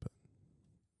thermite is, but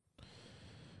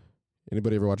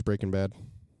Anybody ever watch Breaking Bad?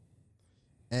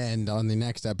 and on the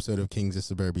next episode of Kings of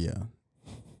Suburbia,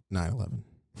 9/11.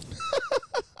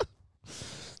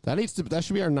 That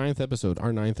should be our 9th episode.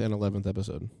 Our 9th and 11th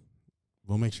episode.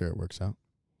 We'll make sure it works out.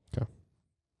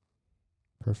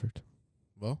 Perfect.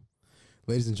 Well,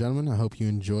 ladies and gentlemen, I hope you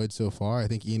enjoyed so far. I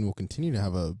think Ian will continue to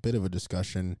have a bit of a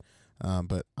discussion,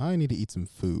 but I need to eat some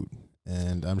food,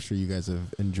 and I'm sure you guys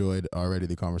have enjoyed already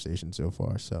the conversation so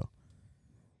far. So,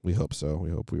 We hope so.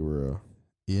 We hope we were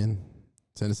Ian,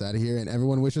 send us out of here, and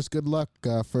everyone wish us good luck.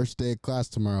 First day of class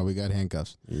tomorrow. We got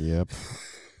handcuffs. Yep.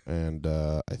 And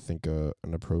I think an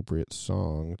appropriate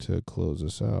song to close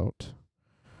us out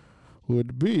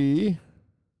would be